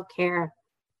child care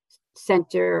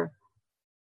center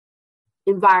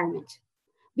environment,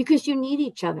 because you need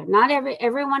each other. Not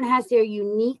everyone has their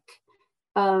unique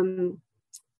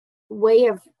way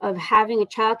of having a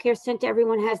child care center.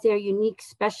 Everyone has their unique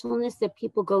specialness that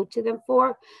people go to them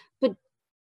for, but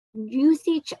use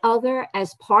each other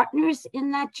as partners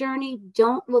in that journey.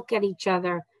 Don't look at each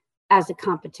other as a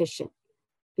competition,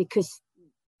 because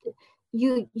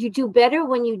you do better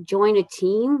when you join a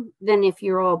team than if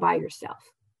you're all by yourself.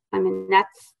 I mean,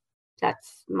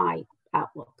 that's my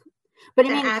outlook. But I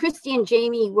mean, Christy and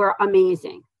Jamie were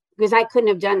amazing, because I couldn't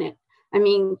have done it. I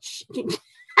mean,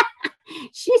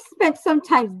 she spent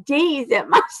sometimes days at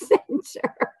my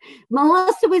center.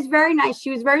 Melissa was very nice.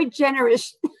 She was very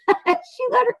generous. She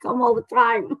let her come all the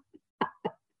time.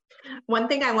 One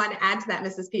thing I want to add to that,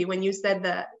 Mrs. P, when you said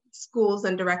that schools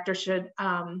and directors should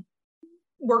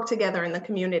work together in the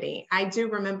community. I do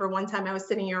remember one time I was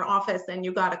sitting in your office and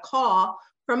you got a call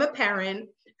from a parent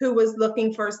who was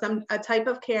looking for a type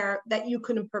of care that you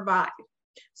couldn't provide.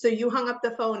 So you hung up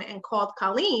the phone and called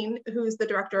Colleen, who's the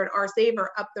director at Our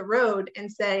Saver, up the road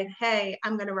and said, hey,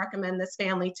 I'm going to recommend this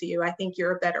family to you. I think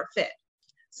you're a better fit.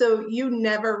 So you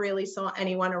never really saw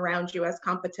anyone around you as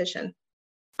competition.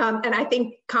 And I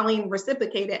think Colleen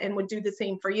reciprocated and would do the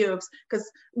same for you, because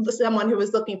someone who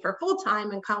was looking for full-time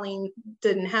and Colleen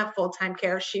didn't have full-time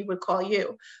care, she would call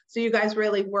you. So you guys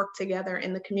really work together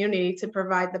in the community to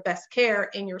provide the best care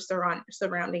in your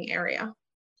surrounding area.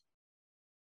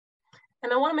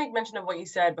 And I want to make mention of what you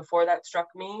said before that struck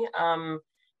me.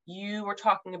 You were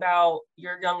talking about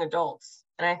your young adults.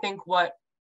 And I think what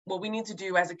we need to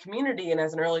do as a community and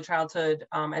as an early childhood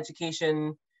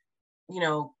education,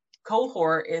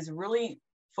 cohort is really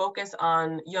focus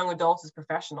on young adults as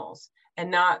professionals and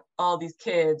not all these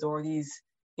kids or these,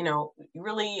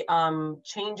 really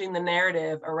changing the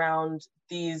narrative around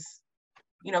these,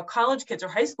 college kids or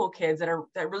high school kids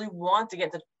that really want to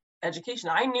get to education.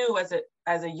 I knew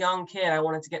as a young kid, I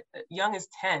wanted to get, young as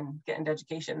 10, get into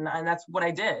education, and that's what I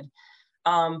did.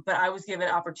 But I was given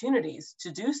opportunities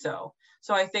to do so.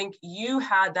 So I think you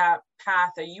had that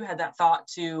path, or you had that thought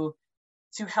to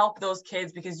help those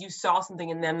kids because you saw something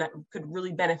in them that could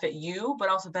really benefit you, but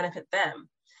also benefit them.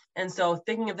 And so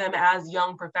thinking of them as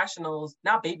young professionals,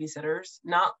 not babysitters,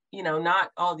 not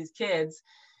all these kids.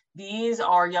 These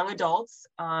are young adults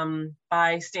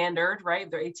by standard, right?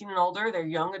 They're 18 and older, they're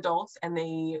young adults, and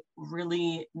they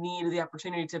really need the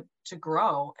opportunity to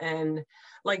grow. And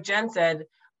like Jen said,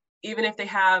 even if they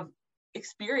have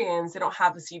experience, they don't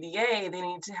have a CDA, they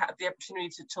need to have the opportunity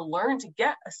to learn to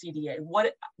get a CDA.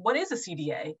 What is a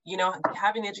CDA?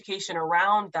 Having the education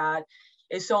around that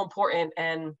is so important.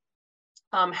 And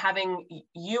having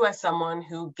you as someone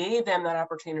who gave them that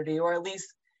opportunity, or at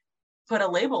least put a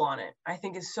label on it, I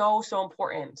think is so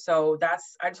important. So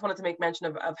I just wanted to make mention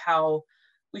of how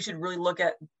we should really look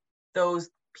at those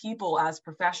people as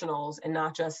professionals and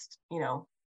not just,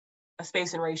 a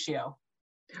space and ratio.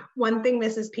 One thing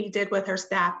Mrs. P did with her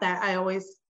staff that I always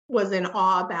was in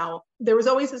awe about, there was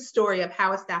always a story of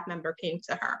how a staff member came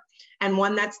to her. And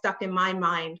one that stuck in my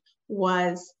mind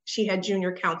was she had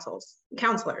junior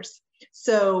counselors.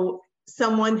 So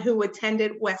someone who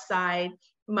attended Westside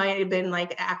might have been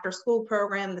like after school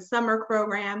program, the summer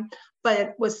program,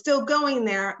 but was still going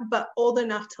there, but old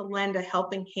enough to lend a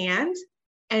helping hand.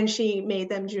 And she made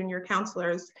them junior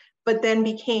counselors, but then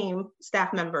became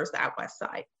staff members at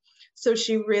Westside. So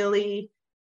she really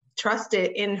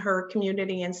trusted in her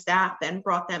community and staff and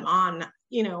brought them on,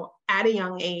 at a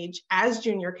young age as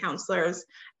junior counselors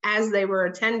as they were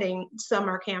attending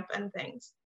summer camp and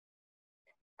things.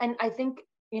 And I think,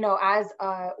 as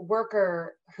a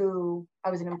worker who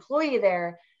I was an employee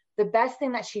there, the best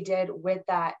thing that she did with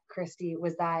that, Christy,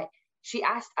 was that she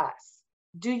asked us,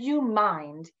 do you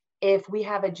mind if we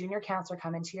have a junior counselor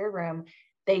come into your room?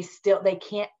 They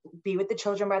can't be with the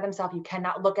children by themselves. You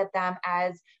cannot look at them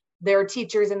as their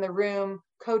teachers in the room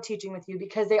co-teaching with you,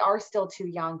 because they are still too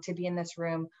young to be in this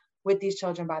room with these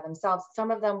children by themselves.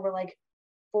 Some of them were like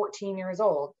 14 years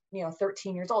old,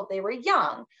 13 years old. They were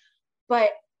young,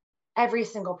 but every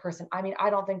single person, I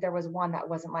don't think there was one that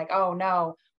wasn't like, oh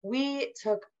no, we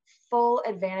took full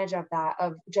advantage of that,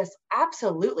 of just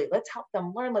absolutely, let's help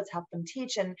them learn, let's help them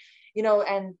teach. And,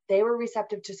 and they were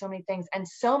receptive to so many things. And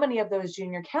so many of those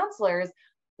junior counselors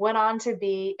went on to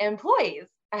be employees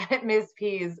at Ms.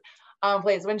 P's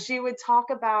place. When she would talk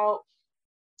about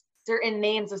certain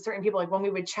names of certain people, like when we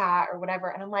would chat or whatever,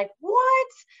 and I'm like, what?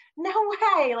 No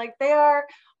way. Like, they are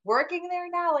working there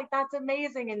now. Like, that's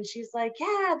amazing. And she's like,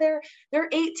 yeah, they're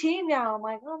 18 now. I'm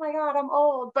like, oh my God, I'm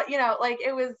old. But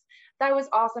that was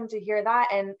awesome to hear that.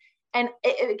 And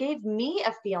it gave me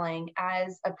a feeling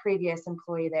as a previous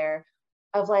employee there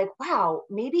of like, wow,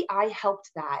 maybe I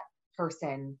helped that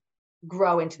person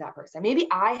grow into that person. Maybe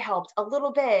I helped a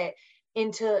little bit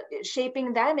into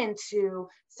shaping them into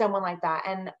someone like that.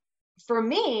 And for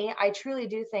me, I truly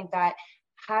do think that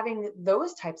having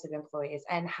those types of employees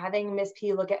and having Miss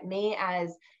P look at me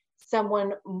as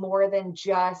someone more than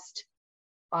just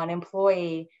an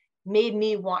employee made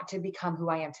me want to become who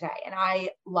I am today. And I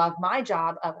love my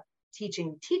job of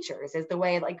teaching teachers, is the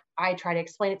way like I try to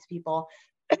explain it to people.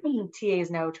 TAs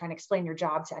know trying to explain your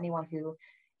job to anyone who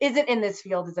isn't in this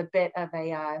field is a bit of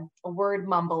a word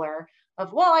mumbler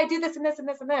of, well, I do this and this and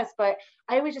this and this, but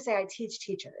I always just say I teach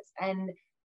teachers. And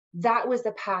that was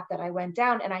the path that I went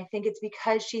down. And I think it's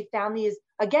because she found these,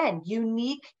 again,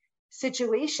 unique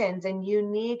situations and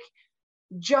unique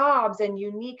jobs and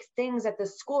unique things at the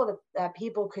school that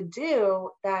people could do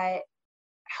that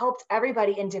helped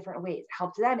everybody in different ways. It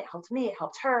helped them, it helped me, it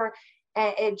helped her.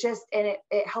 And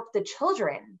it helped the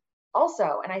children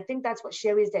also. And I think that's what she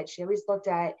always did. She always looked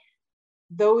at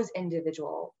those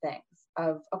individual things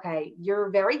of, okay, you're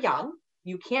very young,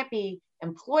 you can't be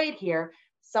employed here.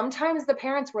 Sometimes the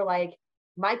parents were like,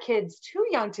 my kid's too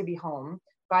young to be home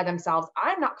by themselves.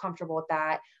 I'm not comfortable with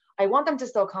that. I want them to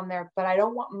still come there, but I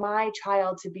don't want my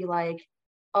child to be like,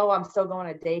 oh, I'm still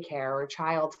going to daycare or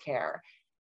childcare.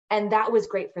 And that was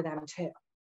great for them too.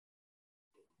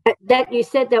 That you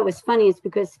said that was funny is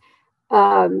because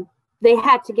they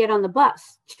had to get on the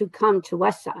bus to come to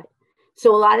West Side.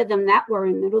 So a lot of them that were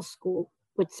in middle school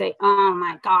would say, oh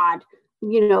my God,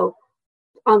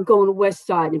 I'm going to West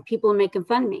Side, and people are making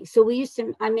fun of me. So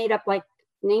I made up like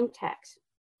name tags,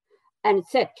 and it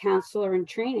said counselor in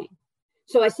training.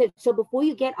 So I said, so before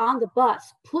you get on the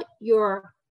bus, put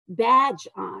your badge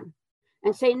on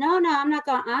and say, no, I'm not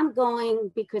going, I'm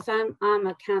going because I'm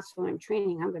a counselor in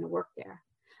training. I'm going to work there.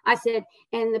 I said,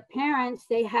 and the parents,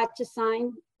 they had to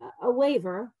sign a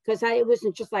waiver because it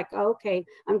wasn't just like, oh, okay,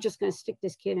 I'm just going to stick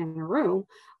this kid in a room.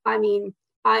 I mean,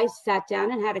 I sat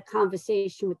down and had a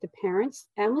conversation with the parents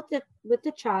and with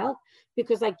the child,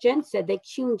 because like Jen said, they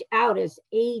tuned out as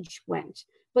age went,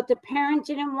 but the parent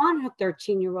didn't want her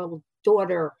 13-year-old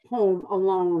daughter home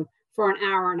alone for an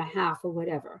hour and a half or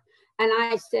whatever. And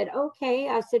I said, okay.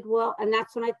 I said, well, and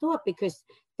that's when I thought, because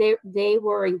they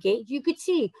were engaged. You could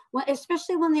see,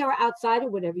 especially when they were outside or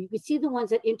whatever, you could see the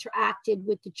ones that interacted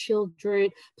with the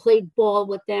children, played ball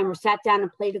with them, or sat down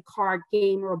and played a card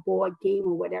game or a board game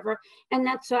or whatever. And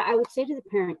that's what I would say to the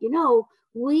parent,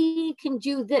 we can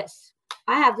do this.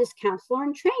 I have this counselor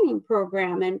and training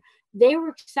program, and they were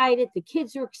excited. The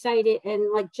kids were excited.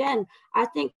 And like Jen, I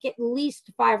think at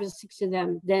least 5 or 6 of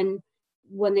them, then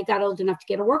when they got old enough to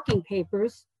get a working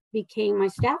papers, became my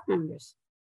staff members.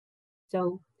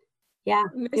 So yeah,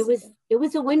 it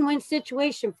was a win-win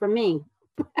situation for me.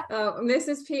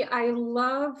 Mrs. P, I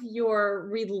love your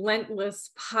relentless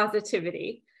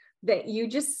positivity, that you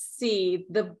just see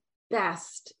the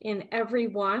best in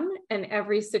everyone and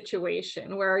every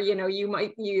situation where,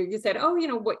 you said, oh,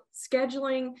 what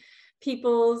scheduling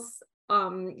people's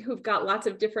who've got lots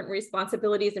of different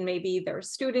responsibilities, and maybe they're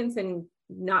students and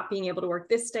not being able to work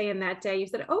this day and that day. You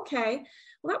said, okay,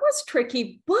 well, that was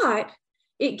tricky, but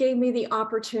it gave me the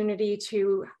opportunity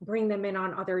to bring them in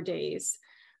on other days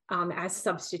as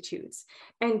substitutes.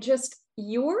 And just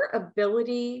your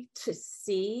ability to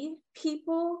see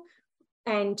people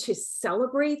and to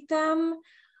celebrate them,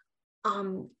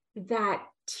 that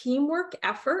teamwork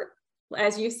effort,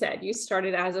 as you said, you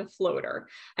started as a floater,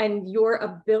 and your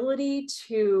ability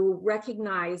to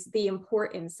recognize the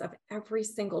importance of every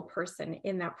single person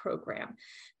in that program,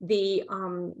 the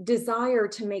desire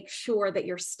to make sure that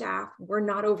your staff were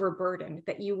not overburdened,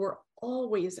 that you were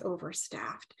always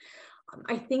overstaffed.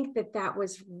 I think that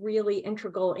was really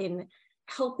integral in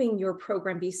helping your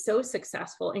program be so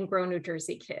successful in Grow New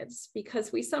Jersey Kids,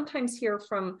 because we sometimes hear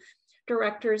from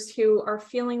directors who are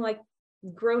feeling like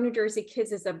Grow New Jersey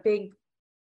Kids is a big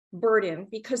burden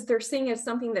because they're seeing it as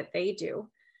something that they do,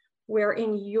 where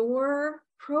in your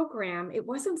program, it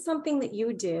wasn't something that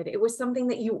you did, it was something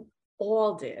that you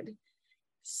all did.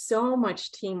 So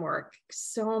much teamwork.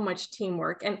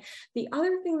 And the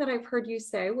other thing that I've heard you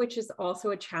say, which is also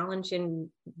a challenge in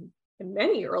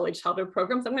many early childhood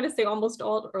programs, I'm going to say almost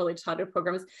all early childhood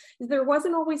programs, is there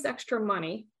wasn't always extra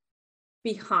money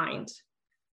behind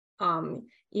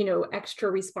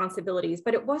extra responsibilities,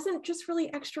 but it wasn't just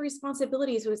really extra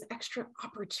responsibilities, it was extra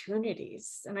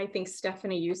opportunities. And I think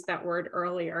Stephanie used that word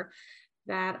earlier,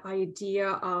 that idea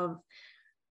of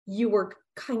you were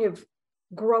kind of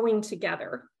growing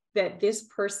together, that this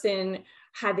person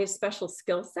had this special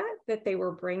skill set that they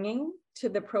were bringing to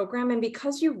the program. And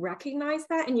because you recognized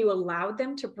that and you allowed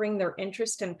them to bring their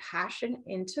interest and passion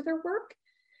into their work,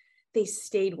 they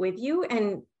stayed with you,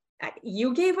 and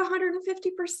you gave 150%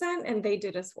 and they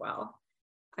did as well.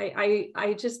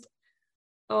 I just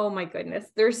Oh my goodness.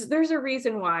 There's a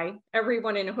reason why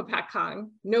everyone in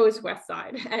Hopatcong knows West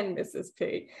Side and Mrs.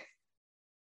 P.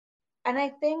 And I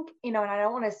think, and I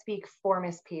don't want to speak for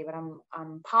Miss P, but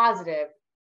I'm positive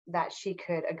that she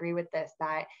could agree with this,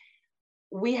 that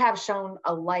we have shown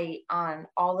a light on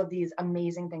all of these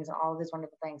amazing things and all of these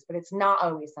wonderful things, but it's not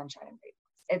always sunshine and rainbows.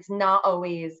 It's not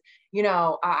always,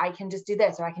 I can just do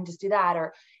this, or I can just do that,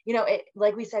 or,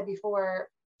 like we said before,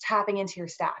 tapping into your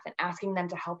staff and asking them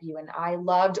to help you. And I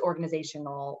loved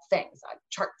organizational things,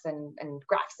 charts and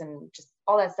graphs and just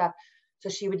all that stuff. So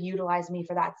she would utilize me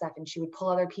for that stuff, and she would pull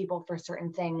other people for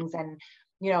certain things. And,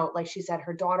 like she said,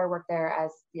 her daughter worked there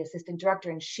as the assistant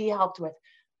director, and she helped with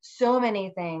so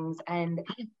many things. And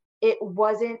it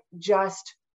wasn't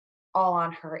just all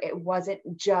on her. It wasn't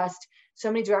just,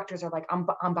 so many directors are like, I'm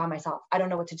by myself. I don't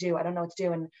know what to do.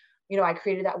 And, I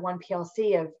created that one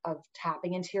PLC of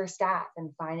tapping into your staff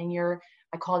and finding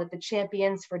I called it the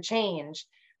champions for change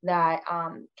that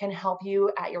can help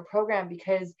you at your program,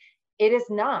 because it's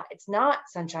not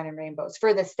sunshine and rainbows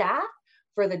for the staff,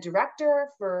 for the director,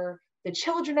 for the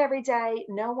children every day.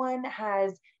 No one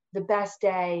has the best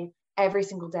day every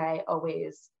single day,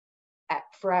 always,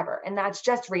 forever. And that's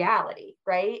just reality,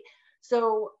 right?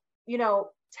 So,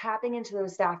 tapping into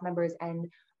those staff members and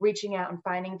reaching out and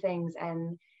finding things.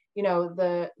 And,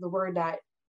 the word that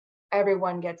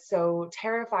everyone gets so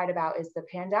terrified about is the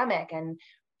pandemic, and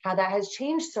how that has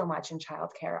changed so much in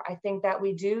childcare. I think that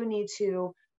we do need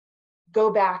to go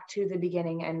back to the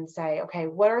beginning and say, okay,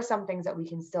 what are some things that we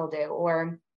can still do,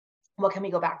 or what can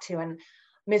we go back to? And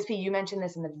Ms. P, you mentioned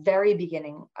this in the very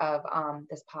beginning of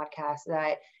this podcast,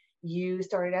 that you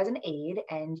started as an aide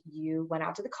and you went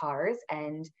out to the cars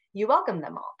and you welcomed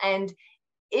them all. And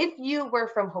if you were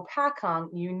from Hopatcong,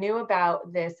 you knew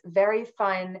about this very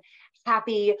fun,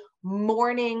 happy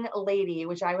morning lady,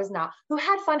 which I was not, who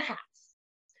had fun hats.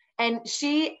 And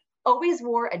she always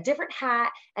wore a different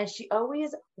hat, and she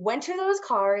always went to those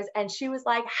cars and she was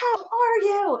like, how are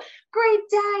you? Great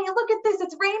day. Look at this.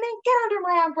 It's raining. Get under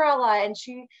my umbrella. And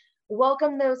she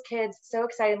welcomed those kids so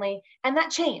excitedly. And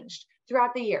that changed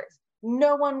throughout the years.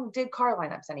 No one did car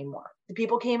lineups anymore. The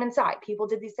people came inside. People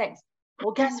did these things.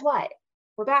 Well, guess what?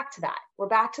 We're back to that. We're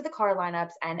back to the car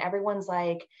lineups, and everyone's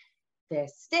like,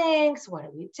 this stinks. What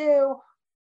do we do?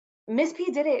 Miss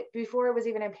P did it before it was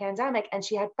even a pandemic, and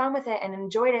she had fun with it and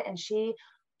enjoyed it. And she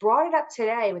brought it up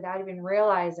today without even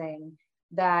realizing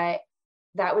that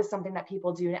that was something that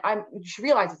people do. She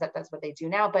realizes that that's what they do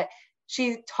now, but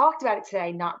she talked about it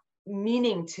today, not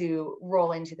meaning to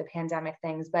roll into the pandemic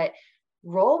things, but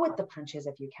roll with the punches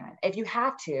if you can, if you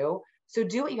have to. So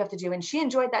do what you have to do. And she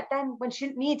enjoyed that then when she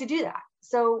didn't need to do that.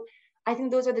 So I think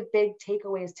those are the big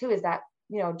takeaways too, is that,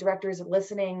 directors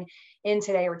listening in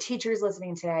today, or teachers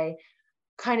listening today,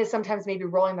 kind of sometimes maybe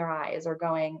rolling their eyes or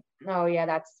going, oh yeah,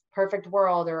 that's perfect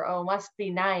world, or, oh, must be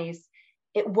nice.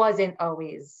 It wasn't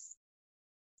always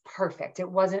perfect. It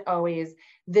wasn't always,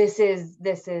 this is,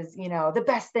 the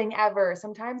best thing ever.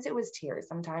 Sometimes it was tears.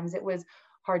 Sometimes it was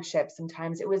hardship.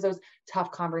 Sometimes it was those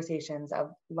tough conversations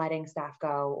of letting staff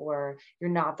go, or you're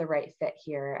not the right fit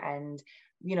here. And,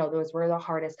 those were the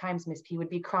hardest times. Miss P would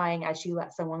be crying as she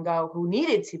let someone go who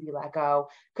needed to be let go,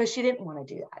 because she didn't want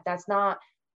to do that. That's not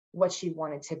what she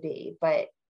wanted to be. But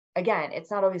again,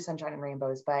 it's not always sunshine and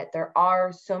rainbows, but there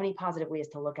are so many positive ways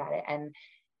to look at it. And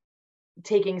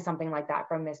taking something like that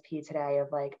from Miss P today, of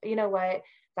like, you know what,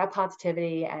 that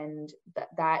positivity, and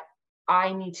that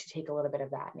I need to take a little bit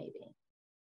of that maybe.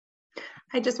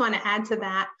 I just want to add to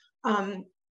that.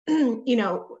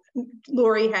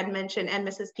 Lori had mentioned, and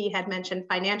Mrs. P had mentioned,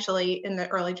 financially in the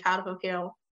early childhood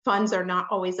funds are not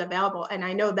always available. And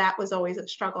I know that was always a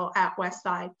struggle at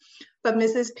Westside, but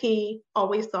Mrs. P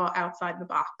always thought outside the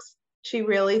box. She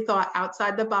really thought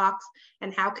outside the box,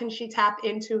 and how can she tap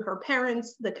into her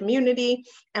parents, the community?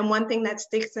 And one thing that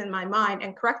sticks in my mind,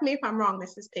 and correct me if I'm wrong,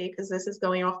 Mrs. P, because this is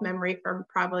going off memory from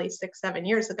probably 6-7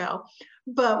 years ago,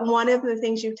 but one of the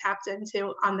things you tapped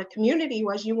into on the community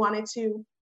was you wanted to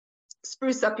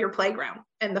spruce up your playground,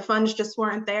 and the funds just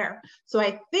weren't there. So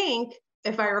I think,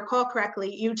 if I recall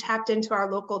correctly, you tapped into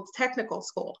our local technical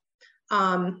school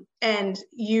and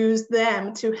used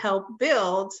them to help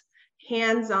build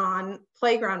hands-on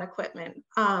playground equipment.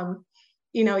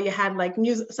 You had like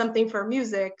music, something for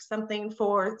music, something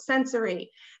for sensory,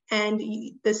 and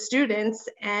the students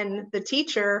and the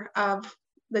teacher of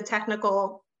the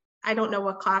technical, I don't know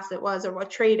what class it was or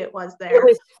what trade it was there.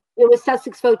 It was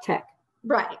Sussex Votech.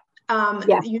 Right.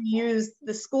 Yes. You used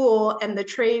the school and the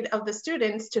trade of the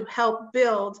students to help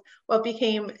build what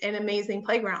became an amazing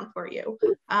playground for you.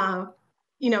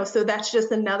 so that's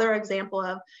just another example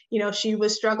of, she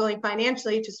was struggling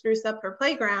financially to spruce up her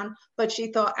playground, but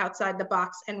she thought outside the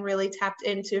box and really tapped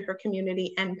into her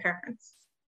community and parents.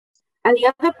 And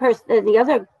the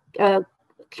other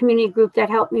community group that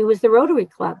helped me was the Rotary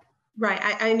Club. Right.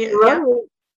 I knew. Rotary,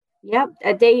 yeah.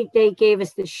 They gave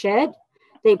us the shed.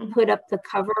 They put up the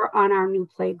cover on our new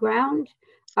playground.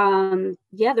 The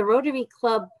Rotary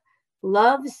Club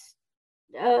loves,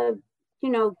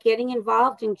 getting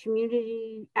involved in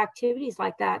community activities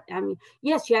like that. I mean,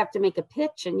 yes, you have to make a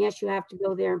pitch, and yes, you have to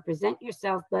go there and present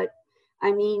yourself. But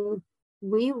I mean,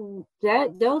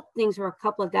 those things were a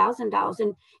couple of $1,000.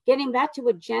 And getting back to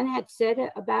what Jen had said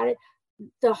about it,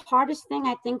 the hardest thing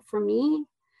I think for me,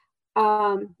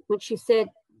 when she said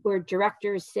where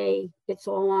directors say it's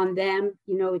all on them,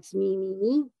 it's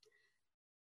me.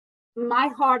 My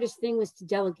hardest thing was to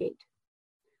delegate.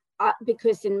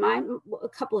 Because a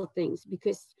couple of things,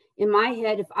 because in my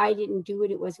head, if I didn't do it,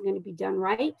 it wasn't going to be done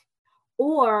right,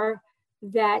 or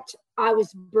that I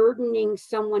was burdening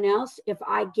someone else if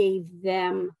I gave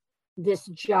them this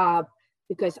job,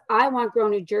 because I want Grow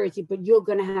New Jersey, but you're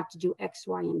going to have to do X,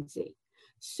 Y, and Z.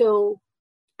 So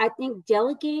I think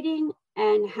delegating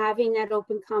and having that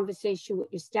open conversation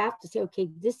with your staff to say, okay,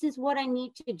 this is what I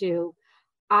need to do.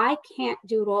 I can't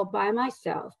do it all by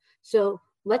myself. So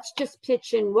let's just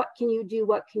pitch in. What can you do?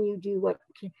 What can you do?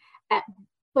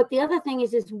 But the other thing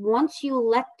is once you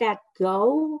let that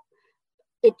go,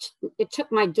 it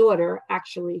took my daughter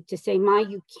actually to say, Ma,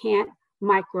 you can't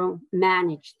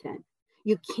micromanage them.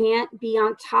 You can't be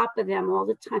on top of them all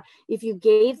the time. If you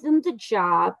gave them the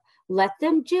job, let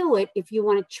them do it if you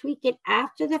want to tweak it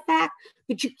after the fact,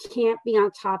 but you can't be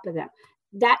on top of them.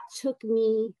 That took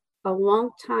me a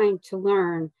long time to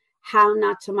learn how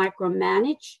not to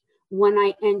micromanage when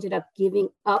I ended up giving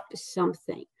up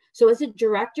something. So as a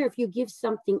director, if you give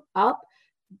something up,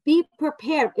 be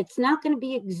prepared. It's not going to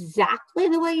be exactly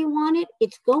the way you want it.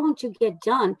 It's going to get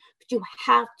done, but you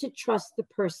have to trust the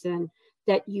person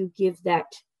that you give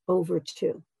that over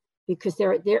to, because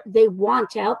they want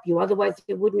to help you. Otherwise,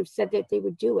 they wouldn't have said that they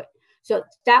would do it. So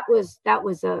that was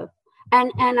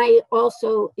and I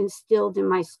also instilled in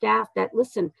my staff that,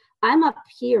 listen, I'm up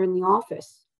here in the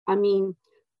office. I mean,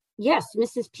 yes,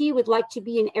 Mrs. P would like to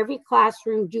be in every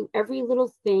classroom, do every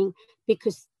little thing,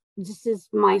 because this is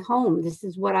my home. This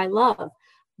is what I love.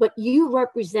 But you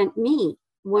represent me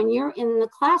when you're in the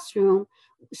classroom.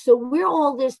 So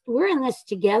we're in this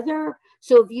together.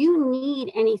 So if you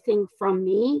need anything from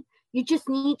me, you just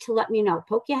need to let me know.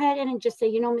 Poke your head in and just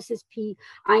say, Mrs. P,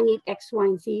 I need X, Y,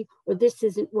 and Z, or this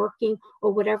isn't working,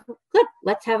 or whatever. Good.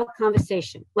 Let's have a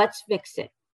conversation. Let's fix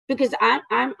it. Because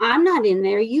I'm not in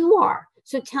there. You are.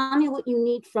 So tell me what you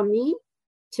need from me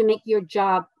to make your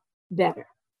job better,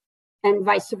 and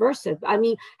vice versa. I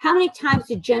mean, how many times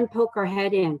did Jen poke her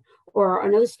head in, or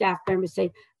another staff member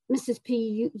say, Mrs.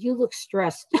 P, you look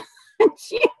stressed.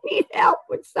 She need help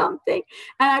with something.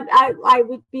 And I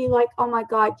would be like, oh my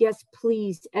God, yes,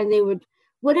 please. And they would,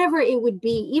 whatever it would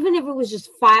be, even if it was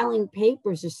just filing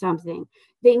papers or something,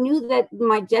 they knew that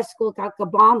my desk looked like a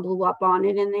bomb blew up on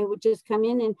it, and they would just come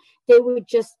in and they would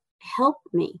just help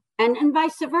me. And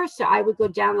vice versa. I would go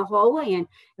down the hallway, and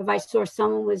if I saw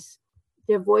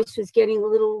their voice was getting a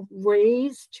little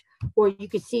raised, or you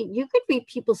could read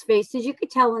people's faces, you could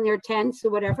tell when they're tense or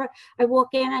whatever. I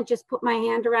walk in, I just put my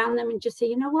hand around them and just say,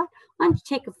 you know what? Why don't you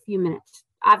take a few minutes?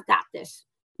 I've got this.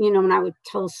 And I would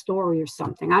tell a story or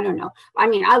something. I don't know. I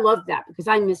mean, I loved that because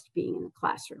I missed being in the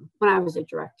classroom when I was a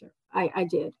director. I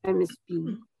did. I missed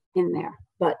being in there.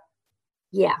 But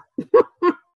yeah.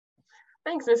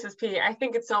 Thanks, Mrs. P. I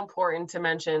think it's so important to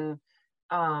mention,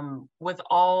 with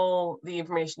all the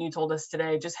information you told us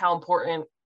today, just how important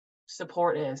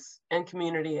support is and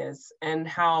community is, and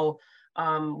how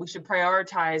we should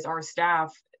prioritize our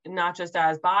staff, not just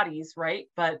as bodies, right,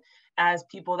 but as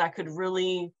people that could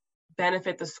really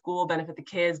benefit the school, benefit the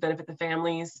kids, benefit the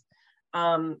families.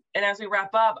 And as we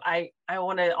wrap up, I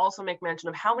want to also make mention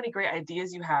of how many great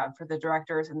ideas you have for the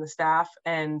directors and the staff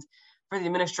and for the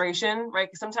administration, right?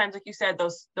 Because sometimes, like you said,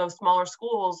 those smaller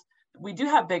schools, we do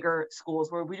have bigger schools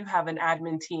where we do have an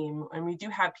admin team, and we do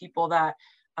have people that,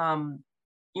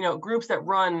 groups that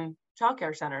run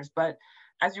childcare centers. But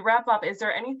as you wrap up, is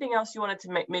there anything else you wanted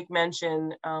to make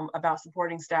mention about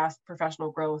supporting staff's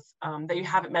professional growth that you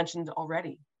haven't mentioned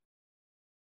already?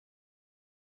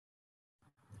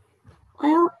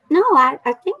 Well, no,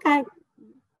 I think I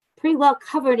pretty well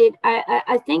covered it.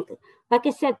 I think, like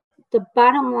I said, the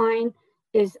bottom line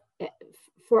is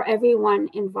for everyone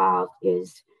involved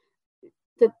is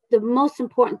the most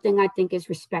important thing, I think, is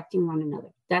respecting one another.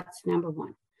 That's number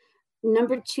one.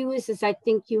 Number two is I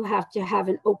think you have to have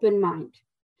an open mind.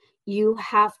 you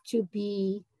have to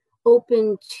be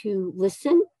open to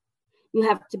listen. You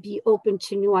have to be open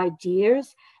to new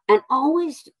ideas and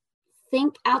always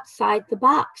think outside the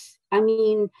box. I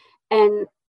mean, and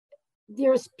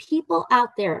there's people out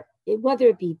there, whether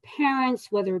it be parents,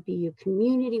 whether it be your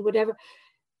community, whatever,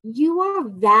 you are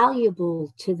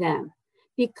valuable to them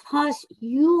because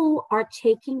you are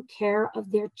taking care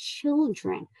of their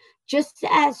children. Just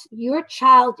as your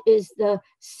child is the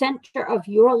center of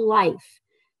your life,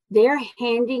 they're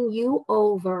handing you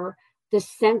over the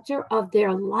center of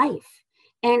their life.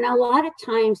 And a lot of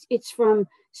times it's from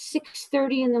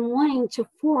 6:30 in the morning to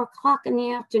 4 o'clock in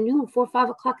the afternoon, 4 or 5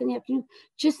 o'clock in the afternoon.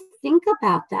 Just think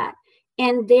about that.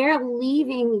 And they're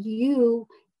leaving you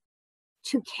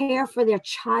to care for their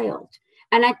child.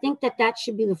 And I think that that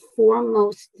should be the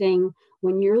foremost thing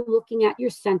when you're looking at your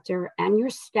center and your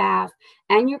staff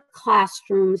and your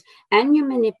classrooms and your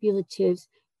manipulatives.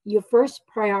 Your first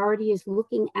priority is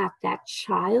looking at that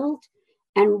child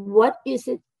and what is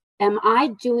it, am I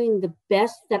doing the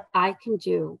best that I can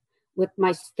do with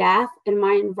my staff and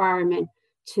my environment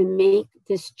to make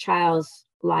this child's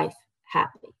life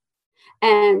happy?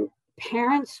 And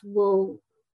parents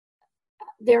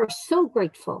they're so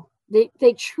grateful.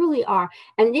 They truly are.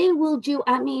 And they will do,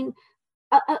 I mean,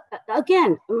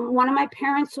 again, one of my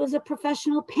parents was a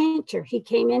professional painter. He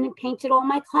came in and painted all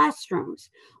my classrooms.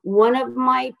 One of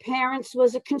my parents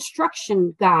was a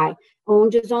construction guy,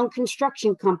 owned his own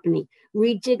construction company,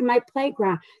 redid my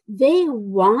playground. They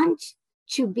want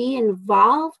to be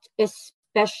involved,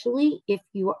 especially if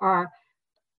you are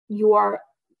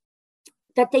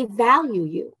that they value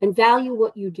you and value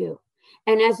what you do.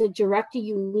 And as a director,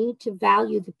 you need to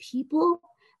value the people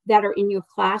that are in your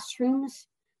classrooms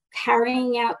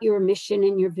carrying out your mission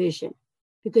and your vision,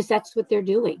 because that's what they're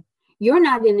doing. You're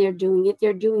not in there doing it,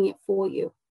 they're doing it for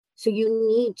you. So you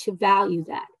need to value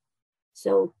that.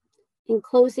 So in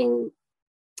closing,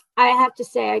 I have to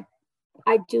say,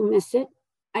 I do miss it.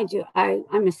 I do. I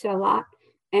miss it a lot.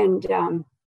 And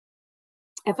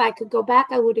if I could go back,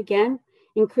 I would again.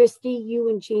 And Christy, you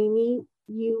and Jamie,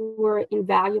 you were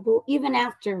invaluable. Even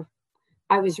after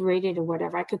I was rated or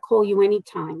whatever, I could call you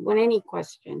anytime, with any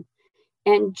question.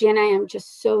 And Jen, I am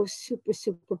just so super,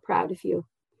 super proud of you.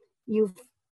 You're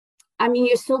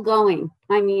still going.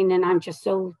 I mean, and I'm just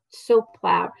so, so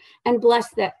proud and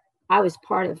blessed that I was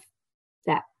part of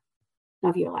that,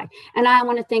 of your life. And I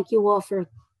want to thank you all for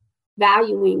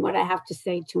valuing what I have to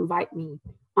say to invite me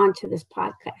onto this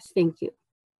podcast. Thank you.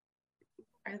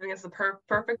 I think it's the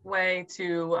perfect way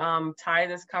to tie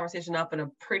this conversation up in a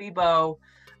pretty bow.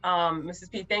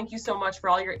 Mrs. P, thank you so much for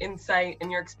all your insight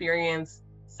and your experience.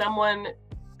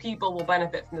 People will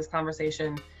benefit from this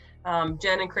conversation.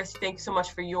 Jen and Christy, thank you so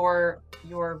much for your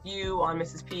view on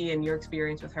Mrs. P and your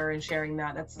experience with her and sharing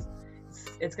that.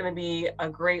 It's going to be a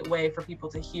great way for people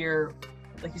to hear,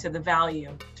 like you said, the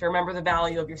value, to remember the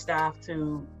value of your staff,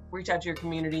 to reach out to your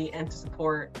community and to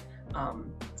support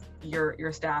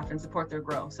your staff and support their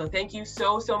growth. So thank you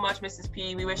so much, Mrs.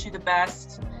 P. We wish you the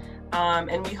best,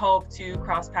 and we hope to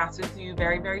cross paths with you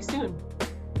very, very soon.